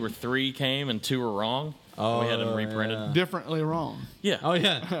had made, where 3 came and 2 were wrong. We had them reprinted. Yeah. Differently wrong. Yeah. Oh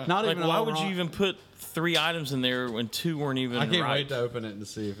yeah. Not like, even. why all would wrong. you even put 3 items in there when 2 weren't even I can't right? wait to open it and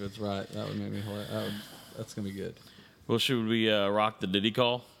see if it's right. That would make me hilarious. That's gonna be good. Well, should we rock the Diddy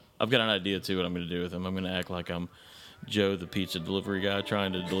call? I've got an idea too. What I'm going to do with him? I'm going to act like I'm Joe, the pizza delivery guy,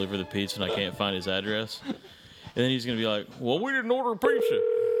 trying to deliver the pizza, and I can't find his address. And then he's going to be like, "Well, we didn't order pizza."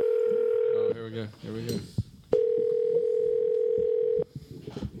 Oh, here we go. Here we go.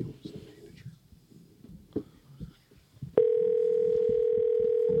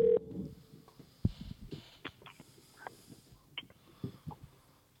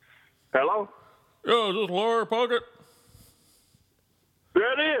 Hello? Yeah, is this Larry Puckett?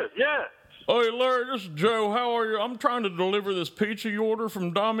 There it is, yeah. Hey, Larry, this is Joe. How are you? I'm trying to deliver this pizza you ordered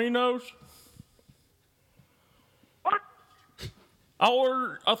from Domino's. What?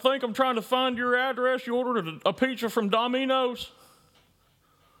 I think I'm trying to find your address. You ordered a pizza from Domino's.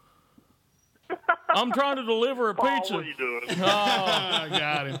 I'm trying to deliver a Paul, pizza. what are you doing? Oh, I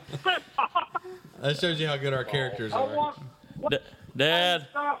got him. That shows you how good our characters are. Dad.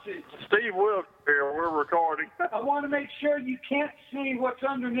 Sausage. Steve Wilkes here. We're recording. I want to make sure you can't see what's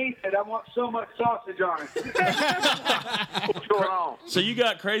underneath it. I want so much sausage on it. What's going on? So you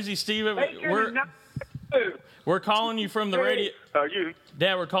got Crazy Steve. Make sure you're not food. We're calling you from the radio. You?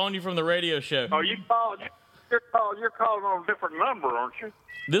 Dad, we're calling you from the radio show. Oh, you're calling on a different number, aren't you?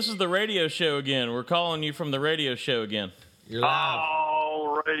 This is the radio show again. We're calling you from the radio show again. You're live.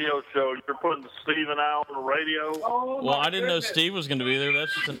 Oh, radio show. You're putting Steve and Al on the radio? Oh, Well, my I didn't know goodness. Steve was going to be there.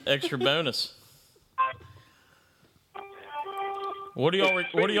 That's just an extra bonus. What are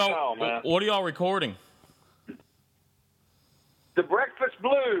y'all recording? The Breakfast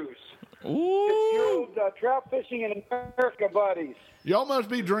Blues. Ooh. It's your old trout fishing in America buddies. Y'all must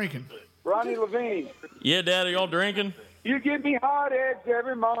be drinking. Ronnie Levine. Yeah, Dad, are y'all drinking? You give me hot eggs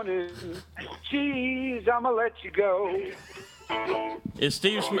every morning. Jeez, I'ma let you go. Is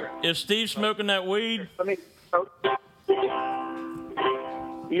Steve smoking that weed?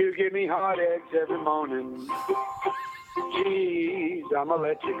 You give me hot eggs every morning. Jeez, I'ma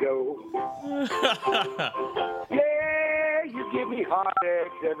let you go. Yeah, you give me hot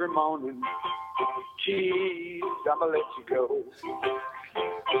eggs every morning. Jeez, I'ma let you go.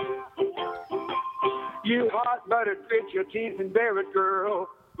 You hot buttered fish, your teeth and bear girl.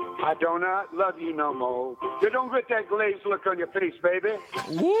 I do not love you no more. You don't get that glazed look on your face, baby.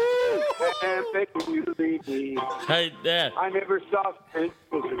 Woo! And making you leave me. Hey, Dad. I never saw fish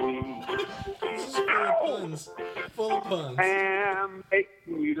misery. Full of puns. And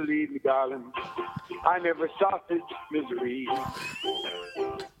making you leave me, darling. I never saw fish misery.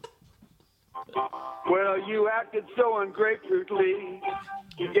 Well, you acted so ungrapefruitly.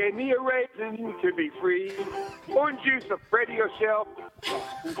 You gave me a raisin to be free. Orange juice, a radio shelf.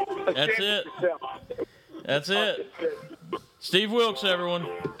 That's it. That's it. Steve Wilkes, everyone.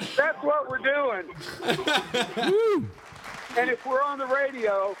 That's what we're doing. And if we're on the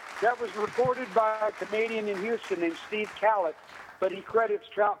radio, that was recorded by a Canadian in Houston named Steve Callett, but he credits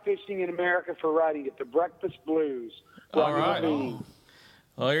Trout Fishing in America for writing it, The Breakfast Blues. All right. Well,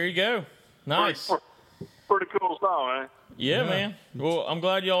 there you go. Nice. Pretty cool song, eh? Yeah, man. Well, I'm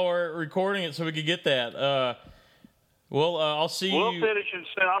glad y'all are recording it so we could get that. I'll see We'll you. finish and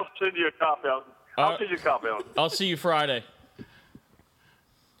I'll send you a copy of it. I'll send you a copy of it. I'll see you Friday.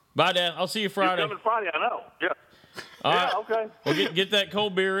 Bye, Dad. I'll see you Friday. You're coming Friday, I know. Yeah. All yeah, right. okay. Well, get that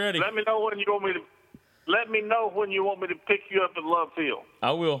cold beer ready. Let me know when you want me to. Let me know when you want me to pick you up at Love Field.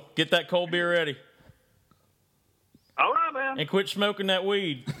 I will. Get that cold beer ready. All right, man. And quit smoking that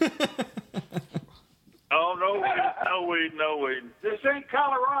weed. Oh, no weed. This ain't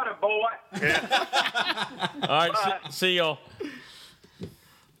Colorado, boy. All right, see y'all.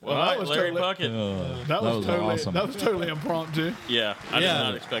 All right, Larry Puckett. That was totally awesome. That was totally impromptu. Yeah, I did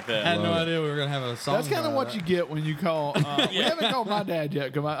not expect that. I had no idea we were gonna have a song. That's kind of about what you get when you call. We haven't called my dad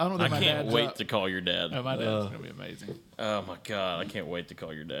yet because I don't think I my can't dad's wait up. to call your dad. Oh, my dad's gonna be amazing. Oh my god, I can't wait to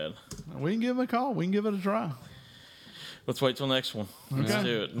call your dad. We can give him a call. We can give it a try. Let's wait till next one. Let's Okay.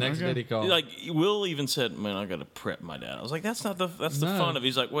 do it. Next video call. Like Will even said, "Man, I got to prep my dad." I was like, "That's the No. fun of." It.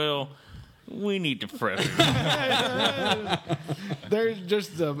 He's like, "Well, we need to prep him." There's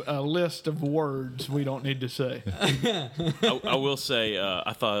just a list of words we don't need to say. I will say,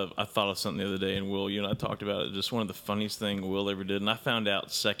 I thought of something the other day, and Will, you and I talked about it. Just one of the funniest things Will ever did, and I found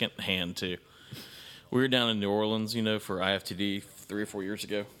out secondhand too. We were down in New Orleans, for IFTD 3 or 4 years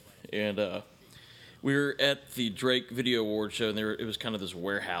ago, and we were at the Drake Video Award show, and it was kind of this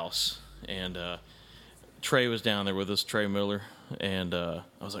warehouse, and Trey was down there with us, Trey Miller, and I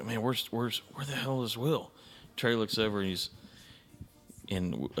was like, "Man, where the hell is Will?" Trey looks over,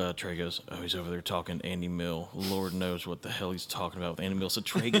 and Trey goes, "Oh, he's over there talking to Andy Mill. Lord knows what the hell he's talking about with Andy Mill." So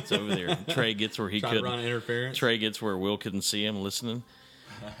Trey gets over there. And Trey gets where he Trying to couldn't. run interference. Trey gets where Will couldn't see him listening,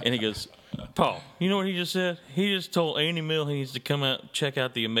 and he goes, "Paul, you know what he just said? He just told Andy Mill he needs to come out and check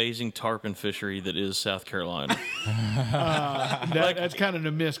out the amazing tarpon fishery that is South Carolina." That's kind of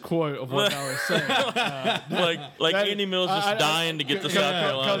a misquote of what I was saying. Like Andy Mill's just dying to get to South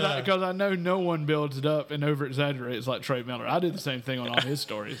Carolina. Because I know no one builds it up and over exaggerates like Trey Miller. I did the same thing on all his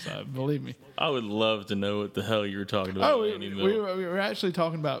stories. Believe me. I would love to know what the hell you were talking about. Oh, Andy Mill. we were actually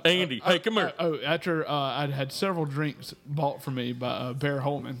talking about Andy. Hey, come here. After I'd had several drinks bought for me by Bear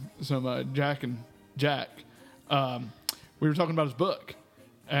Holman, some Jack and Jack. We were talking about his book,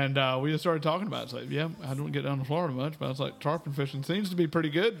 and we just started talking about it. It's like, yeah, I don't get down to Florida much, but I was like, tarpon fishing seems to be pretty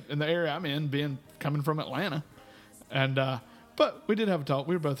good in the area I'm in, coming from Atlanta, and but we did have a talk.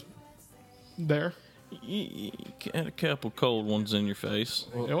 We were both there. You had a couple cold ones in your face.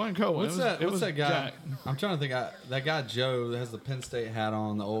 It wasn't cold. What's It was that guy? Jack. I'm trying to think. That guy Joe that has the Penn State hat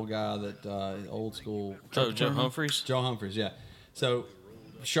on. The old guy that old school. Oh, Joe Humphreys. Joe Humphreys, yeah. So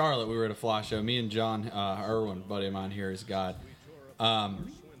Charlotte, we were at a fly show. Me and John Irwin, buddy of mine here, is guide.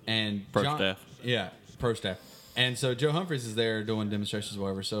 And Pro John, staff. Yeah, pro staff. And so Joe Humphreys is there doing demonstrations or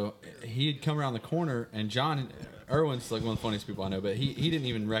whatever. So he'd come around the corner, and John Irwin's like one of the funniest people I know, but he didn't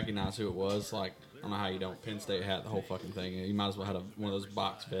even recognize who it was. Like, I don't know how you don't. Penn State hat, the whole fucking thing. You might as well have one of those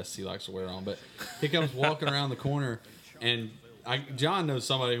box vests he likes to wear on. But he comes walking around the corner, and John knows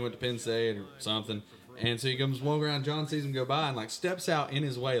somebody who went to Penn State or something. And so he comes walking around. John sees him go by and like steps out in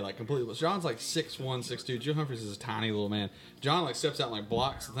his way, like completely. John's like 6'1", 6'2". Joe Humphreys is a tiny little man. John like steps out and like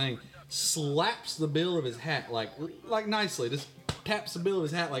blocks the thing, slaps the bill of his hat like nicely, just taps the bill of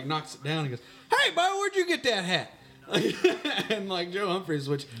his hat, like knocks it down. And goes, "Hey, Bo, where'd you get that hat?" And like Joe Humphreys,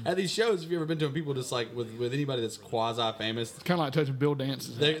 which at these shows, if you ever been to them, people just like with anybody that's quasi famous, Kind of like touching Bill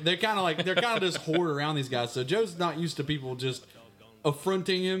Dance's. they're kind of just hoard around these guys. So Joe's not used to people just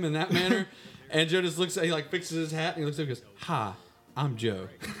affronting him in that manner. And Joe just looks at, he like fixes his hat and he looks at him and goes, "Hi, I'm Joe."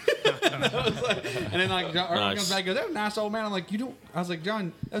 And then like John Irwin comes back and goes, "That was a nice old man." I'm like, "You don't," I was like,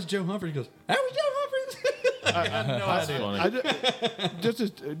 "John, that's Joe Humphreys." He goes, "That was Joe Humphreys." I had no idea.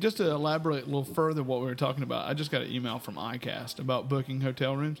 Just to elaborate a little further what we were talking about, I just got an email from iCast about booking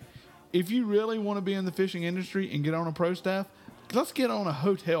hotel rooms. If you really want to be in the fishing industry and get on a pro staff, let's get on a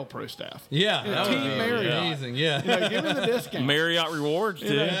hotel pro staff. Yeah, that would Team be Marriott. amazing. Yeah, Give me the discount. Marriott Rewards,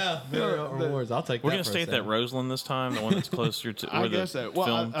 dude. Yeah, Marriott Rewards. I'll take that. We're gonna for a stay at that second. Roseland this time, the one that's closer to where I guess the so. Well,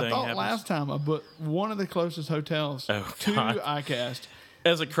 film I thing thought happens. last time I booked one of the closest hotels to God. iCast.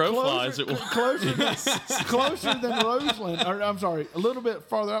 As a crow flies, it will. Closer than Roseland, or I'm sorry, a little bit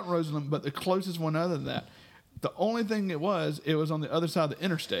farther out in Roseland, but the closest one other than that. The only thing it was on the other side of the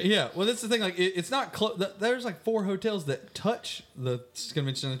interstate. Yeah, well, that's the thing. Like, it's not close. There's like 4 hotels that touch the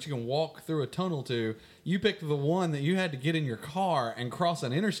convention that you can walk through a tunnel to. You picked the one that you had to get in your car and cross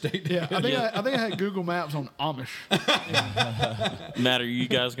an interstate. Yeah, I think I had Google Maps on Amish. Matt, are you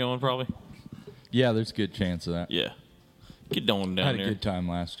guys going probably? Yeah, there's a good chance of that. Yeah. Get down I had there. a good time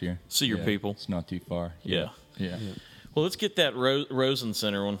last year. See your Yeah, people. It's not too far. Yeah. Yeah. Well, let's get that Rosen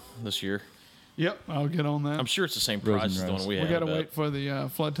Center one this year. Yep, I'll get on that. I'm sure it's the same price as the one we had. We got to wait for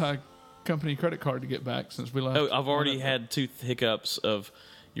the Flood Tide Company credit card to get back since we left. Oh, I've already had 2 hiccups of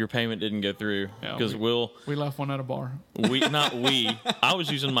your payment didn't go through because we left one at a bar. I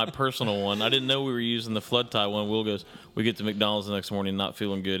was using my personal one. I didn't know we were using the Flood Tide one. Will goes, we get to McDonald's the next morning, not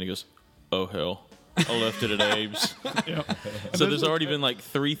feeling good. And he goes, "Oh hell, I left it at Abe's." Yep. So there's already been like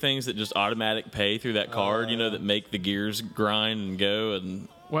 3 things that just automatic pay through that card, that make the gears grind and go. And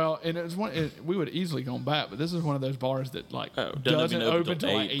Well, and it was we would have easily gone back, but this is one of those bars that like doesn't doesn't even open till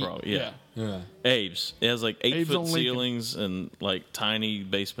till like 8. probably. Yeah. Yeah. Abe's. It has like 8 Abe's on foot Lincoln. ceilings and like tiny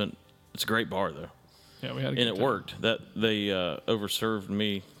basement. It's a great bar though. Yeah, we had a and good it time. worked. That they overserved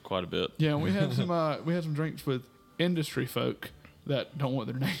me quite a bit. Yeah, we had some drinks with industry folk that don't want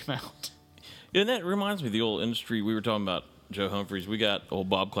their name out. Yeah, and that reminds me of the old industry we were talking about. Joe Humphreys. We got old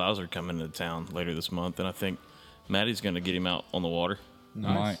Bob Clouser coming into town later this month, and I think Maddie's going to get him out on the water.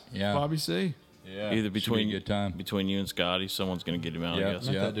 Nice. Yeah. Bobby C. Yeah. Either Should be a between good time. between you and Scotty, someone's going to get him out. I guess.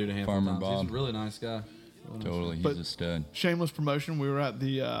 Met that dude a handful Farmer of times. Bob. He's a really nice guy. Totally, he's But- a stud. Shameless promotion. We were at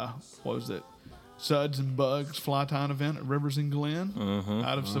the what was it? Suds and Bugs Fly Tying event at Rivers and Glen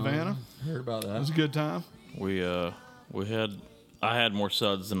out of Savannah. Heard about It that. was a good time. I had more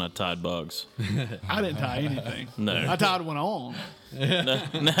suds than I tied bugs. I didn't tie anything. No. I tied one on.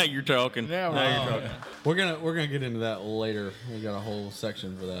 Now you're talking. Now Now you're talking. We're gonna get into that later. We got a whole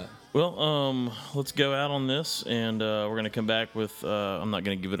section for that. Well, let's go out on this, and we're gonna come back with. I'm not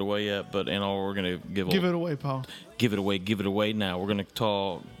gonna give it away yet, but we're gonna give it away, Paul. Give it away now. We're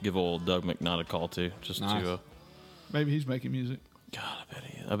gonna give old Doug McNutt a call too, just Nice. to. Maybe he's making music. God,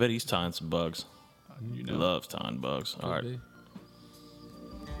 I bet he's tying some bugs. You He know. loves tying bugs. All right. be.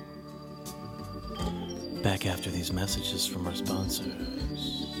 Back after these messages from our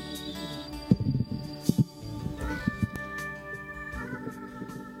sponsors.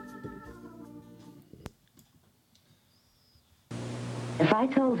 If I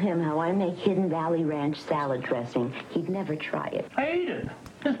told him how I make Hidden Valley Ranch salad dressing, he'd never try it. I ate it.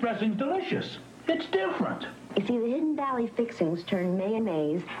 This dressing's delicious. It's different. You see, the Hidden Valley fixings turn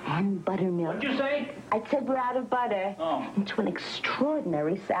mayonnaise and buttermilk. What'd you say? I said we're out of butter. Into an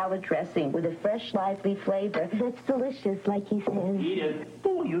extraordinary salad dressing with a fresh, lively flavor that's delicious, like he says. Eat it.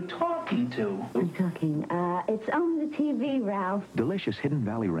 Who are you talking to? I'm talking. It's on the TV, Ralph. Delicious Hidden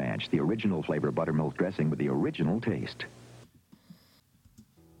Valley Ranch, the original flavor buttermilk dressing with the original taste.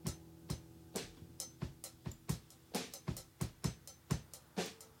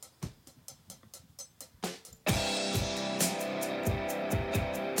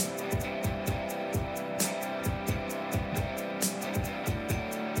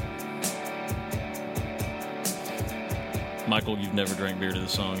 Michael, you've never drank beer to the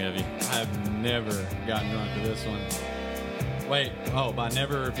song, have you? I've never gotten drunk to this one. Wait, by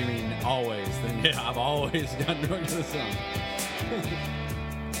never, if you mean always, then yeah, I've always gotten drunk to this song.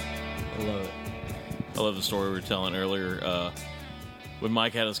 I love it. I love the story we were telling earlier. When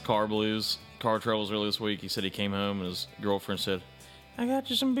Mike had his car troubles earlier this week, he said he came home and his girlfriend said, "I got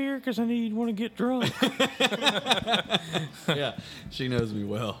you some beer because I know you want to get drunk." Yeah, she knows me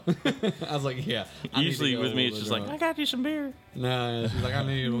well. I was like, yeah. I need to Usually go with a me, little it's just bit like, drunk. "I got you some beer." No, she's like, I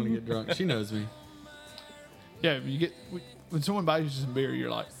knew you want to get drunk. She knows me. Yeah, when someone buys you some beer, you're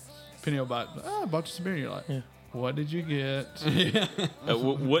like, Penny will buy, I bought you some beer. You're like, what did you get?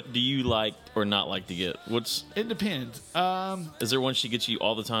 What do you like or not like to get? It depends. Is there one she gets you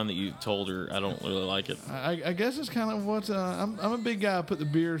all the time that you told her I don't really like it? I guess it's kind of what I'm a big guy. I put the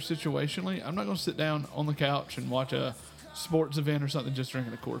beer situationally. I'm not going to sit down on the couch and watch a sports event or something just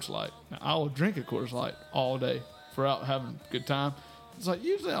drinking a Coors Light. Now, I will drink a Coors Light all day for out having a good time. It's like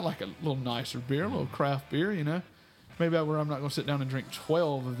usually I like a little nicer beer, a little craft beer, you know. Maybe where I'm not going to sit down and drink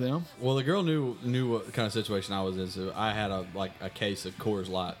 12 of them. Well, the girl knew what kind of situation I was in, so I had a case of Coors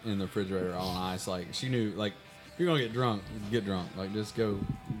Light in the refrigerator on ice. Like she knew, like if you're gonna get drunk, get drunk. Like just go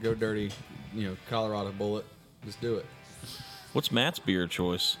dirty, Colorado Bullet. Just do it. What's Matt's beer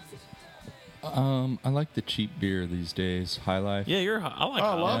choice? I like the cheap beer these days. High Life. Yeah, I like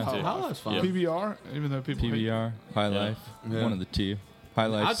I love High Life. High Life's fun. PBR, even though people hate PBR, High Life, Yeah. one of the two. High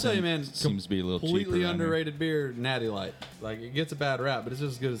Life. I'd tell you, man, seems to be a little cheaper. completely around here. underrated beer, Natty Light. Like it gets a bad rap, but it's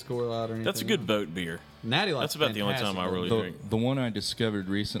just as good as Coors Light or anything. That's a good boat beer. Natty Light's That's about the only time I really drink. The one I discovered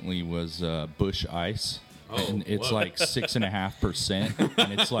recently was Bush Ice. Oh, and it's whoa. like 6.5%,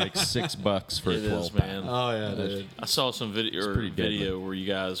 and it's like $6 for a It 12 is, pack. man. Oh yeah, dude. I saw some video where you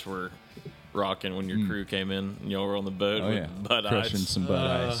guys were rocking when your crew came in. And y'all were on the boat Oh with yeah, Bud crushing Ice. some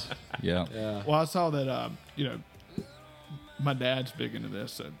Bud Ice. Yeah. Well, I saw that, my dad's big into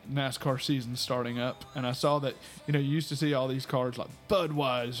this. NASCAR season's starting up. And I saw that, you used to see all these cars like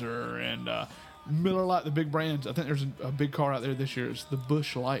Budweiser and Miller Lite, the big brands. I think there's a big car out there this year. It's the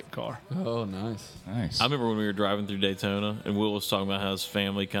Busch Light car. Oh, nice. Nice. I remember when we were driving through Daytona, and Will was talking about how his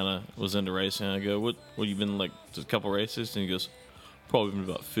family kind of was into racing. And I go, "What you been like? Just a couple races?" And he goes, "Probably been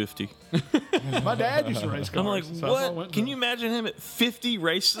about 50." My dad used to race cars. I'm like, so I "What? went Can to- you imagine him at 50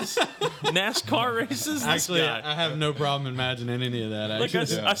 races, NASCAR races?" This Actually, guy. I have no problem imagining any of that. Like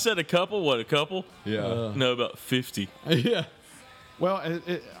Actually, I said, a couple. What, a couple? Yeah. No, about 50. Yeah. Well,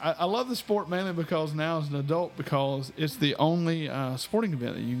 I love the sport mainly because now as an adult, because it's the only sporting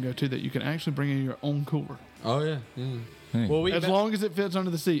event that you can go to that you can actually bring in your own cooler. Oh yeah. Hey. Well, as long as it fits under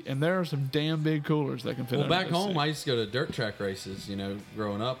the seat, and there are some damn big coolers that can fit. Well, under back the home, seat. I used to go to dirt track races. You know,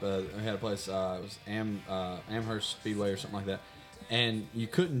 growing up, I had a place. It was Amherst Speedway or something like that, and you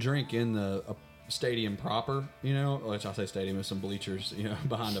couldn't drink in the stadium proper. You know, which I say stadium with some bleachers. You know,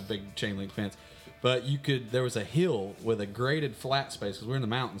 behind a big chain link fence. But you could. There was a hill with a graded flat space because we're in the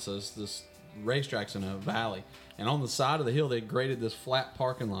mountains, so this racetrack's in a valley, and on the side of the hill they graded this flat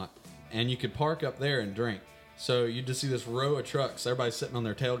parking lot, and you could park up there and drink. So you just see this row of trucks, everybody sitting on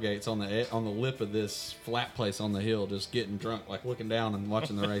their tailgates on the lip of this flat place on the hill, just getting drunk, like looking down and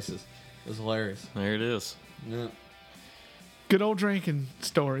watching the races. It was hilarious. There it is. Yeah. Good old drinking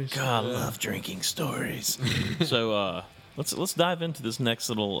stories. God, I love drinking stories. So let's dive into this next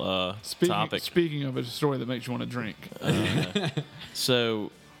little topic. Speaking of a story that makes you want to drink.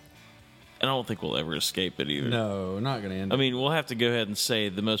 So I don't think we'll ever escape it either. No, not going to end. I mean, we'll have to go ahead and say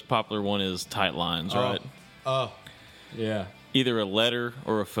the most popular one is tight lines, right? Oh, yeah. Either a letter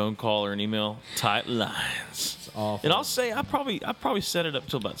or a phone call or an email. Tight lines. It's awful. And I'll say I probably set it up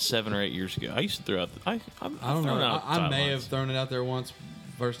till about 7 or 8 years ago. I used to throw out. I don't know. I may have thrown it out there once,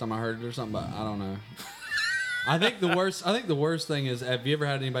 first time I heard it or something, but I don't know. I think the worst thing is, have you ever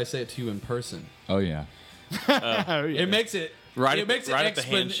had anybody say it to you in person? Oh yeah. It makes it. It makes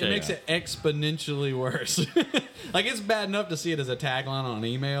it exponentially worse. Like it's bad enough to see it as a tagline on an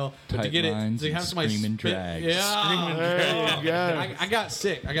email, but Tight to get lines it to have and somebody screaming spit, drags. yeah, Screaming drags. There you go. I got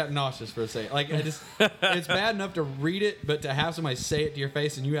sick. I got nauseous for a second. Like it's bad enough to read it, but to have somebody say it to your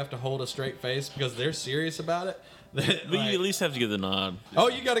face and you have to hold a straight face because they're serious about it. But you at least have to give the nod. Oh,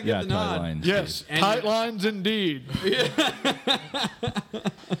 you got to give the nod. Lines, Yes, tight lines indeed.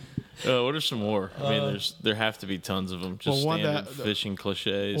 What are some more? I mean, there have to be tons of them. Just standard fishing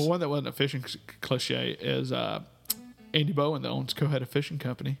cliches. Well, one that wasn't a fishing cliche is Andy Bowen that owns Coheta Fishing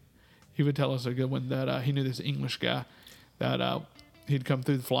Company. He would tell us a good one that he knew this English guy that he'd come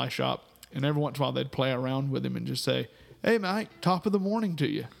through the fly shop, and every once in a while they'd play around with him and just say, "Hey, mate, top of the morning to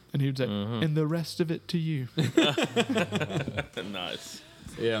you," and he'd say, "And the rest of it to you." Nice.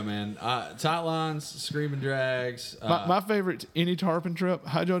 Yeah, man. Tight lines, screaming drags. My favorite's any tarpon trip.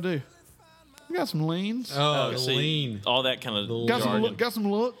 How'd y'all do? We got some leans. Lean. All that kind of Got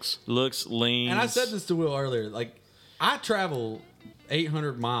some looks. Looks, leans. And I said this to Will earlier. Like, I travel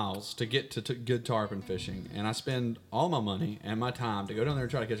 800 miles to get to good tarpon fishing, and I spend all my money and my time to go down there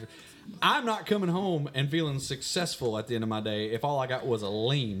and try to catch. I'm not coming home and feeling successful at the end of my day if all I got was a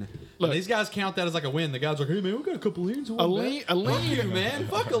lean. Look, these guys count that as like a win. The guys are like, "Hey man, we got a couple leans." A lean, Fuck you, man.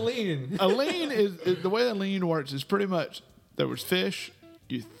 Fuck a lean. A lean is the way that lean works is pretty much there was fish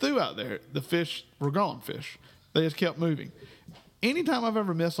you threw out there. The fish were gone. Fish. They just kept moving. Anytime I've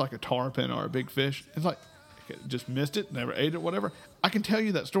ever missed like a tarpon or a big fish, it's like just missed it, never ate it, whatever. I can tell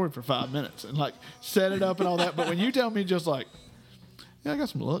you that story for 5 minutes and like set it up and all that. But when you tell me just like, yeah, I got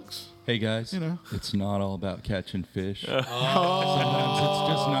some looks. Hey guys, You know. it's not all about catching fish. Oh. Sometimes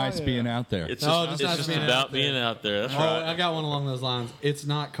it's just nice being out there. It's just about being out there. That's right. I got one along those lines. It's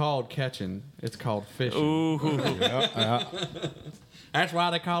not called catching. It's called fishing. Ooh. That's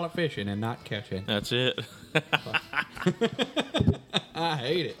why they call it fishing and not catching. That's it. I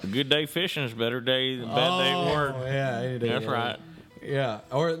hate it. A good day fishing is a better day than a bad day at work. Yeah, any day. That's right. Yeah,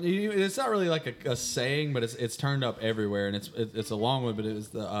 or it's not really like a saying, but it's turned up everywhere, and it's a long one. But it was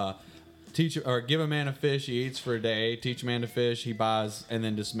the teach or give a man a fish he eats for a day. Teach a man to fish he buys, and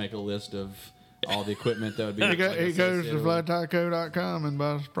then just make a list of all the equipment that would be. He goes to flytyco.com and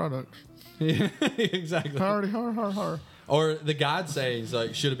buys products. Yeah, exactly. Har. Or the God sayings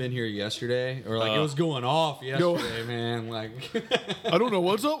like should have been here yesterday, or like it was going off yesterday, man. Like I don't know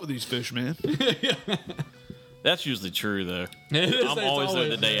what's up with these fish, man. That's usually true, though. It's I'm always there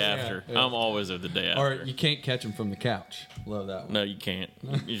the day yeah, after. yeah. I'm always there the day after. Or you can't catch them from the couch. Love that one. No, you can't.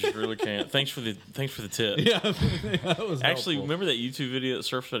 You just really can't. Thanks for the tip. Yeah, that was actually, helpful. remember that YouTube video that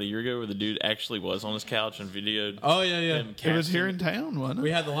surfaced about a year ago where the dude actually was on his couch and videoed? Oh yeah. him It was casting? here in town, wasn't it? We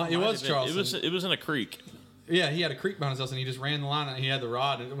had the line. It was Charleston. It was in a creek. Yeah, he had a creek behind his house, and he just ran the line, and he had the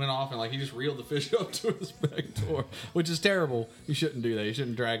rod, and it went off, and like he just reeled the fish up to his back door, which is terrible. You shouldn't do that. You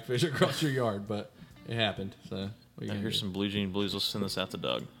shouldn't drag fish across your yard, but it happened. So here's some Blue Jean Blues. Let's send this out to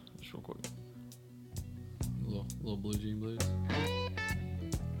Doug, just real quick. Little Blue Jean Blues.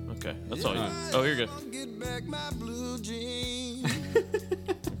 Okay, that's all. Oh, here you go.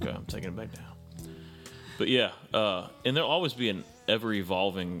 Okay, I'm taking it back down. But yeah, and there'll always be an ever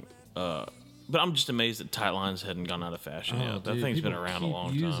evolving but I'm just amazed that tight lines hadn't gone out of fashion yet. That dude, thing's been people around a keep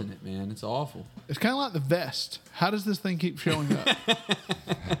long using time. it, man. It's awful. It's kind of like the vest. How does this thing keep showing up?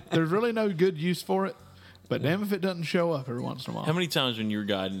 There's really no good use for it, but damn if it doesn't show up every once in a while. How many times when you were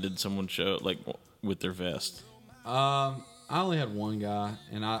guiding did someone show like with their vest? I only had one guy,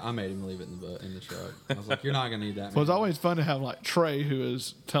 and I made him leave it in the truck. I was like, "You're not gonna need that." Well, it's always fun to have like Trey, who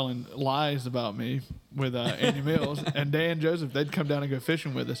is telling lies about me with Andy Mills, and Dan Joseph. They'd come down and go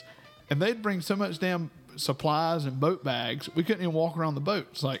fishing with us, and they'd bring so much damn supplies and boat bags, we couldn't even walk around the boat.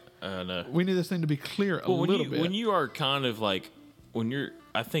 It's like, no. We need this thing to be clear a little bit. When you are kind of like,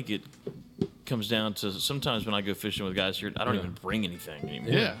 I think it comes down to sometimes when I go fishing with guys here, I don't even bring anything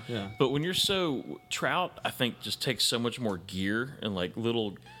anymore. Yeah. But when you're trout, I think just takes so much more gear and like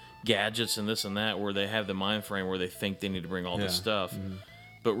little gadgets and this and that where they have the mind frame where they think they need to bring all this stuff. Mm-hmm.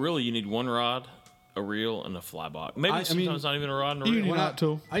 But really, you need one rod, a reel, and a fly box. Maybe sometimes not even a rod and a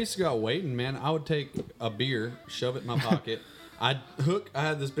reel. I used to go out wading, man. I would take a beer, shove it in my pocket. I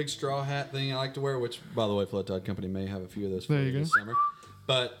had this big straw hat thing I like to wear, which, by the way, Flood Tide Company may have a few of those for you this summer.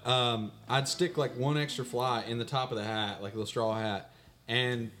 But I'd stick like one extra fly in the top of the hat, like a little straw hat,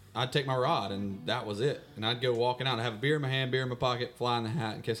 and I'd take my rod, and that was it. And I'd go walking out. I'd have a beer in my hand, beer in my pocket, fly in the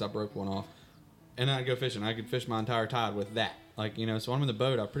hat in case I broke one off. And then I'd go fishing. I could fish my entire tide with that. Like, you know, so when I'm in the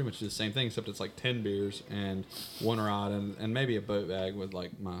boat, I pretty much do the same thing, except it's like 10 beers and one rod and maybe a boat bag with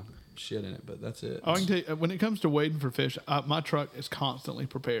like my shit in it, but that's it. I can tell you, when it comes to wading for fish, my truck is constantly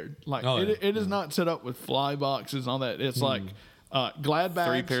prepared. Like, it is not set up with fly boxes and all that. It's like glad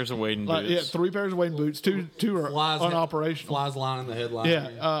bags. 3 pairs of wading boots. Yeah, 3 pairs of wading boots. Two are unoperational. Flies lining the headline.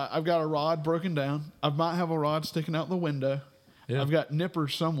 Yeah, I've got a rod broken down. I might have a rod sticking out the window. Yeah. I've got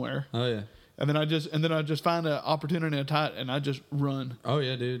nippers somewhere. Oh yeah. And then I just find an opportunity to tie it, and I just run. Oh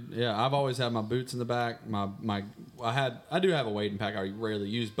yeah, dude. Yeah, I've always had my boots in the back. I do have a wading pack I rarely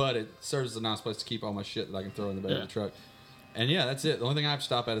use, but it serves as a nice place to keep all my shit that I can throw in the bed of the truck. And yeah, that's it. The only thing I have to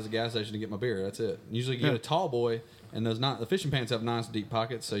stop at is a gas station to get my beer. That's it. Usually you get a tall boy, and the fishing pants have nice deep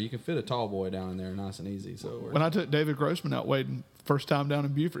pockets, so you can fit a tall boy down in there nice and easy. So it works. When I took David Grossman out wading first time down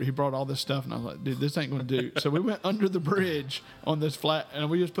in Beaufort, he brought all this stuff, and I was like, dude, this ain't going to do. So we went under the bridge on this flat, and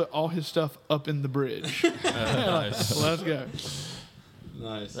we just put all his stuff up in the bridge. Nice. Let's go.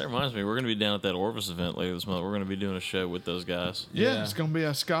 Nice. That reminds me, we're going to be down at that Orvis event later this month. We're going to be doing a show with those guys. Yeah. It's going to be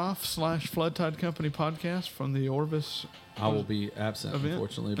a Scoff/Flood Tide Company podcast from the Orvis. I will be absent,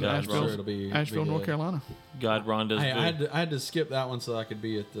 unfortunately, but I'm sure it'll be Asheville, North Carolina. God, Ron does. I had to skip that one so I could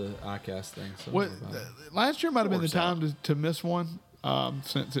be at the ICAST thing. So last year might have been the time to miss one,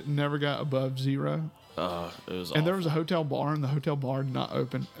 since it never got above 0. It was and there was a hotel bar, and the hotel bar did not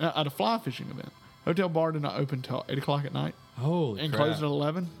open at a fly fishing event. Hotel bar did not open until 8 o'clock at night. Holy and crap. closed at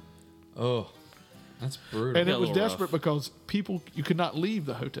 11. Oh, that's brutal. And it was desperate because you could not leave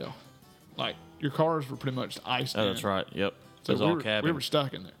the hotel. Like, your cars were pretty much iced in. That's right. Yep. So it was all cabin. We were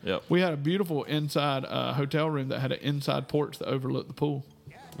stuck in there. Yep. We had a beautiful inside hotel room that had an inside porch that overlooked the pool.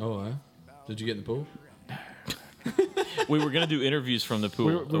 Oh, yeah? Did you get in the pool? We were going to do interviews from the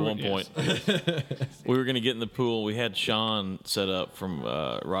pool at one point. We were going to get in the pool. We had Sean set up from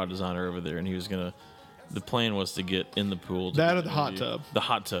Rod Designer over there, and he was going to. The plan was to get in the pool. That or the hot tub. The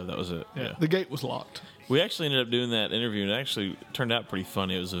hot tub, that was it. Yeah. The gate was locked. We actually ended up doing that interview, and it actually turned out pretty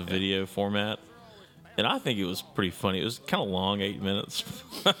funny. It was a video format, and I think it was pretty funny. It was kind of long, 8 minutes.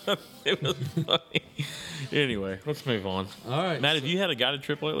 It was funny. Anyway, let's move on. All right. Matt, have you had a guided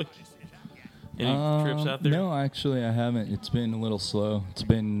trip lately? Any trips out there? No, actually, I haven't. It's been a little slow. It's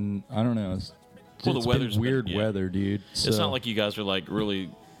been, I don't know. The weather's been weird weather, dude. So. It's not like you guys are like really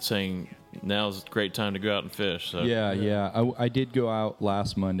saying now's a great time to go out and fish. So. Yeah. I did go out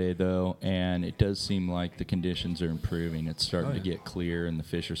last Monday, though, and it does seem like the conditions are improving. It's starting to get clear, and the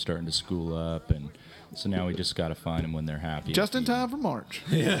fish are starting to school up, and so now we just got to find them when they're happy. Just in time for March.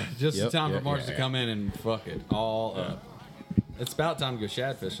 Yeah, just in time for March to come in and fuck it all up. It's about time to go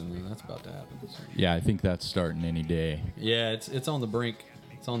shad fishing, though. That's about to happen. Yeah, I think that's starting any day. Yeah, it's on the brink.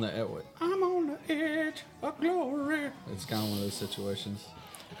 It's on the I'm on the edge of glory. It's kind of one of those situations.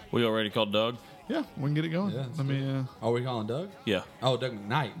 We already called Doug? Yeah, we can get it going. Yeah, Let me. Are we calling Doug? Yeah. Oh, Doug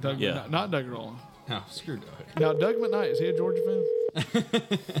McKnight. Doug McKnight, not Doug Rowland. No, screw Doug. Now, Doug McKnight, is he a Georgia fan?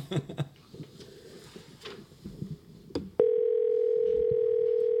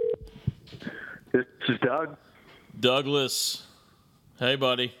 This is Doug. Douglas. Hey,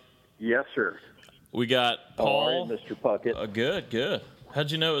 buddy. Yes, sir. We got Paul. All right, Mr. Puckett. Good.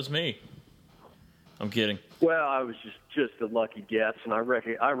 How'd you know it was me? I'm kidding. Well, I was just a lucky guess, and I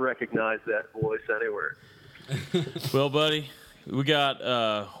recognize that voice anywhere. Well, buddy, we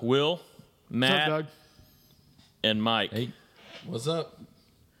got Will, Matt, What's up, Doug? and Mike. Hey, what's up?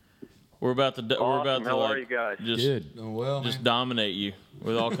 We're about to How are like, you guys? just Good. Oh, well, just man. dominate you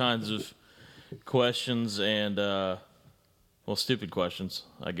with all kinds of questions and stupid questions,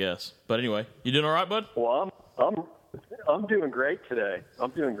 I guess. But anyway, you doing all right, bud? Well, I'm doing great today. Well,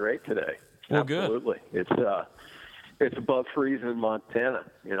 good. Absolutely. It's above freezing in Montana.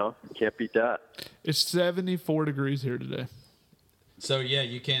 You know, can't beat that. It's 74 degrees here today. So yeah,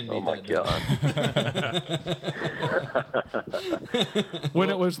 you can beat my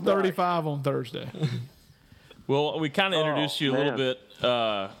When it was 35 on Thursday. Well, we kind of introduced you a little man.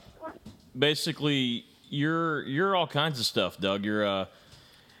 bit. Basically, you're all kinds of stuff, Doug. You're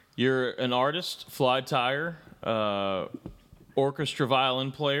an artist, fly tire, orchestra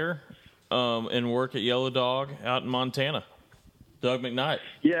violin player, and work at Yellow Dog out in Montana. Doug McKnight.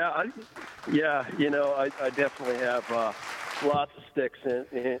 Yeah. You know, I definitely have lots of sticks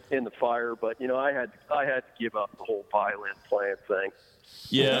in the fire, but you know, I had to give up the whole violin playing thing.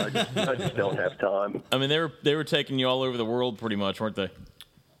 Yeah, I just don't have time. I mean, they were taking you all over the world, pretty much, weren't they?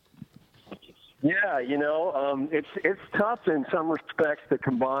 Yeah, you know, it's tough in some respects to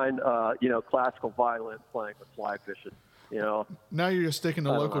combine, you know, classical violin playing with fly fishing. You know, now you're just sticking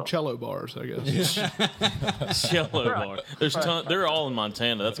to local cello bars, I guess. Cello bar. They're all in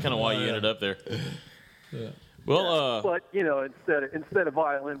Montana. That's kind of why you ended up there. Yeah. Well, but you know, instead of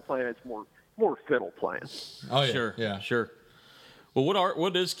violin playing, it's more fiddle playing. Oh yeah, sure, yeah, sure. Well,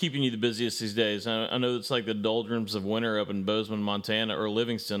 what is keeping you the busiest these days? I know it's like the doldrums of winter up in Bozeman, Montana, or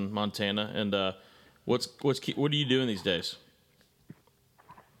Livingston, Montana, and what are you doing these days?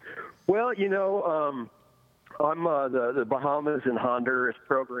 Well, you know, I'm the Bahamas and Honduras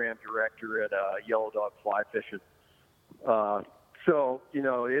program director at Yellow Dog Fly Fishing. So you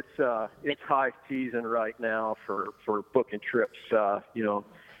know, it's high season right now for booking trips. You know,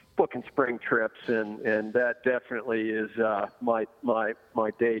 booking spring trips, and that definitely is my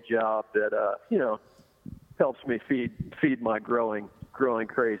day job that you know, helps me feed my growing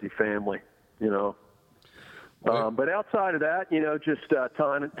crazy family. You know. But outside of that, you know, just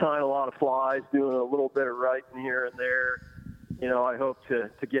tying a lot of flies, doing a little bit of writing here and there. You know, I hope to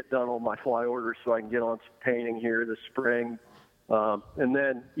get done on my fly orders so I can get on some painting here this spring. And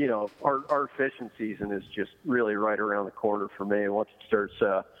then, you know, our fishing season is just really right around the corner for me. Once it starts,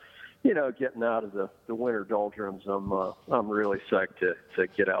 you know, getting out of the winter doldrums, I'm really psyched to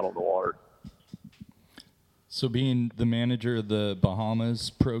get out on the water. So being the manager of the Bahamas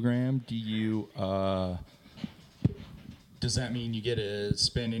program, do you does that mean you get to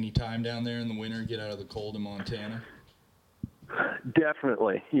spend any time down there in the winter, get out of the cold in Montana?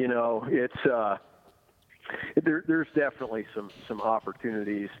 Definitely. You know, it's there's definitely some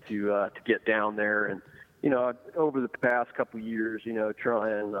opportunities to get down there, and you know, over the past couple of years, you know,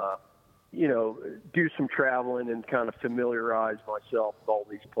 try and you know, do some traveling and kind of familiarize myself with all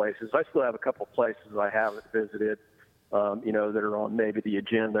these places. I still have a couple of places I haven't visited. You know, that are on maybe the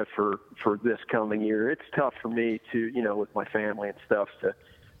agenda for this coming year. It's tough for me to, you know, with my family and stuff, to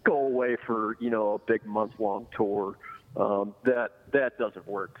go away for, you know, a big month-long tour. That doesn't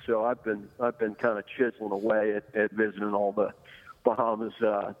work. So I've been kind of chiseling away at visiting all the Bahamas,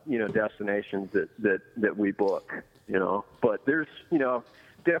 you know, destinations that we book. You know, but there's, you know,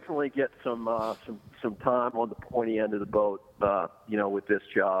 definitely get some time on the pointy end of the boat, you know, with this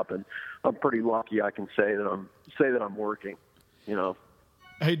job, and I'm pretty lucky. I can say that I'm working, you know.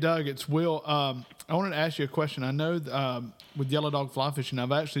 Hey Doug, it's Will. I wanted to ask you a question. I know with Yellow Dog Fly Fishing,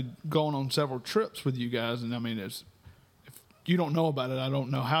 I've actually gone on several trips with you guys, and I mean, if you don't know about it, I don't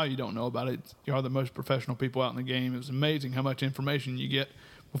know how you don't know about it. You are the most professional people out in the game. It's amazing how much information you get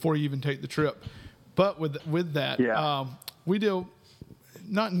before you even take the trip. But with that, we deal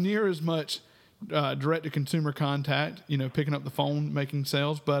not near as much direct-to-consumer contact, you know, picking up the phone, making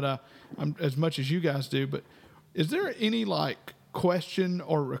sales, but as much as you guys do. But is there any, like, question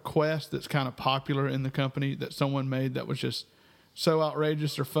or request that's kind of popular in the company that someone made that was just so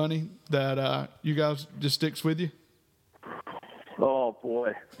outrageous or funny that you guys just sticks with you? Oh,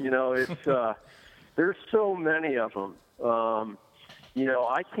 boy. You know, it's there's so many of them. You know,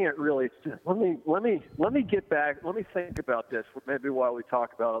 I can't really. Let me get back. Let me think about this. Maybe while we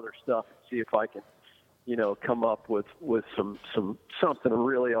talk about other stuff, and see if I can, you know, come up with something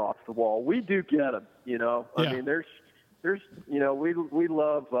really off the wall. We do get them. You know, yeah. I mean, there's you know, we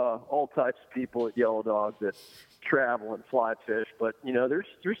love all types of people at Yellow Dog that travel and fly fish, but you know, there's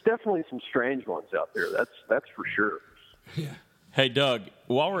definitely some strange ones out there. That's for sure. Yeah. Hey Doug,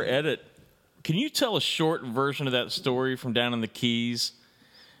 while we're at it, can you tell a short version of that story from down in the Keys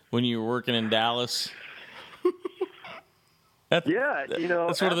when you were working in Dallas? Yeah, you know,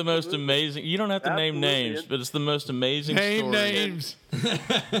 That's one of the most amazing. You don't have to name Absolutely. names, but it's the most amazing Name story. names.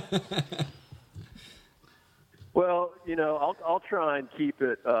 Well, you know, I'll try and keep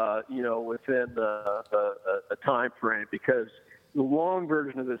it, you know, within a time frame, because the long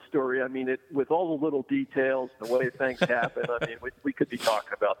version of this story, I mean, with all the little details, the way things happen, I mean, we could be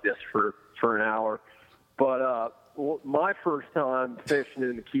talking about this for an hour. But my first time fishing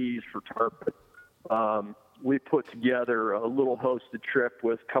in the Keys for tarpon, we put together a little hosted trip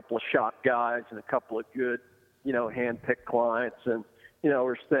with a couple of shop guys and a couple of good, you know, hand-picked clients. And, you know,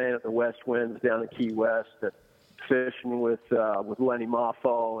 we're staying at the West Winds down in Key West and fishing with Lenny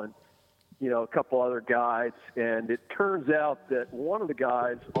Moffo and, you know, a couple other guys. And it turns out that one of the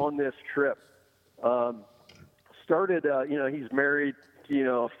guys on this trip started, you know, he's married, you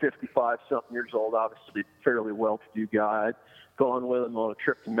know, 55-something years old, obviously fairly well-to-do guy. I'd gone with him on a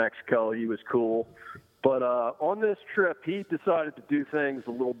trip to Mexico. He was cool. But on this trip, he decided to do things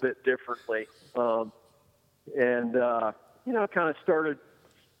a little bit differently. And, you know, kind of started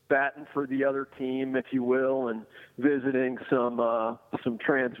batting for the other team, if you will, and visiting some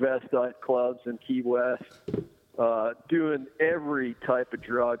transvestite clubs in Key West, doing every type of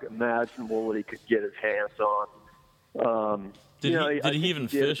drug imaginable that he could get his hands on. Did he even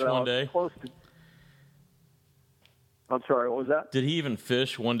fish one day? I'm sorry, what was that? Did he even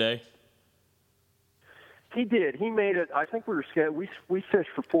fish one day? He did. He made it. I think we fished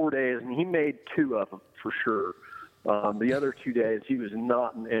for 4 days, and he made 2 of them for sure. The other 2 days, he was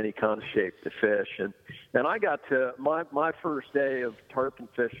not in any kind of shape to fish. And I got to my first day of tarpon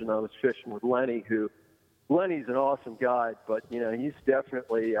fishing. I was fishing with Lenny, Lenny's an awesome guy, but you know, he's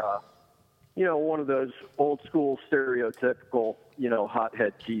definitely you know, one of those old school stereotypical, you know,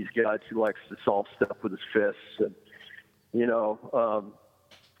 hothead Keys guys who likes to solve stuff with his fists. And you know,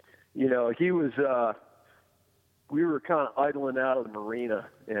 he was. We were kind of idling out of the marina,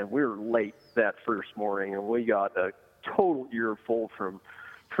 and we were late that first morning, and we got a total earful from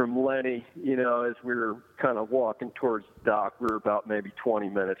Lenny. You know, as we were kind of walking towards the dock, we were about maybe 20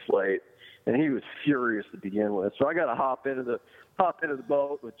 minutes late, and he was furious to begin with. So I got to hop into the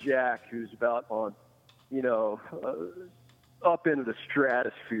boat with Jack, who's about on, you know, up into the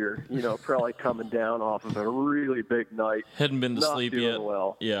stratosphere. You know, probably coming down off of a really big night. Hadn't been to not sleep doing yet.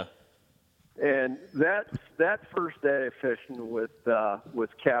 Well. Yeah. And that first day of fishing with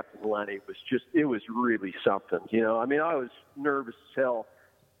Captain Lenny it was really something. You know, I mean, I was nervous as hell.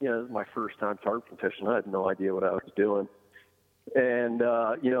 You know, it was my first time tarpon fishing. I had no idea what I was doing. And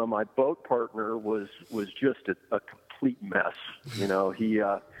you know, my boat partner was just a complete mess. You know, he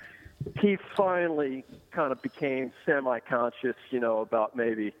finally kind of became semi-conscious. You know, about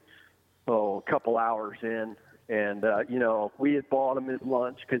maybe a couple hours in. And, you know, we had bought him his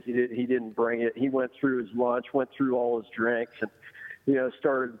lunch because he didn't bring it. He went through his lunch, went through all his drinks, and, you know,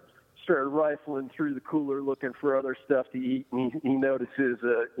 started rifling through the cooler looking for other stuff to eat. And he notices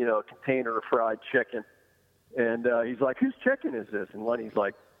a container of fried chicken. And he's like, "Whose chicken is this?" And Lenny's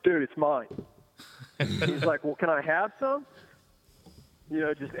like, "Dude, it's mine." He's like, "Well, can I have some?" You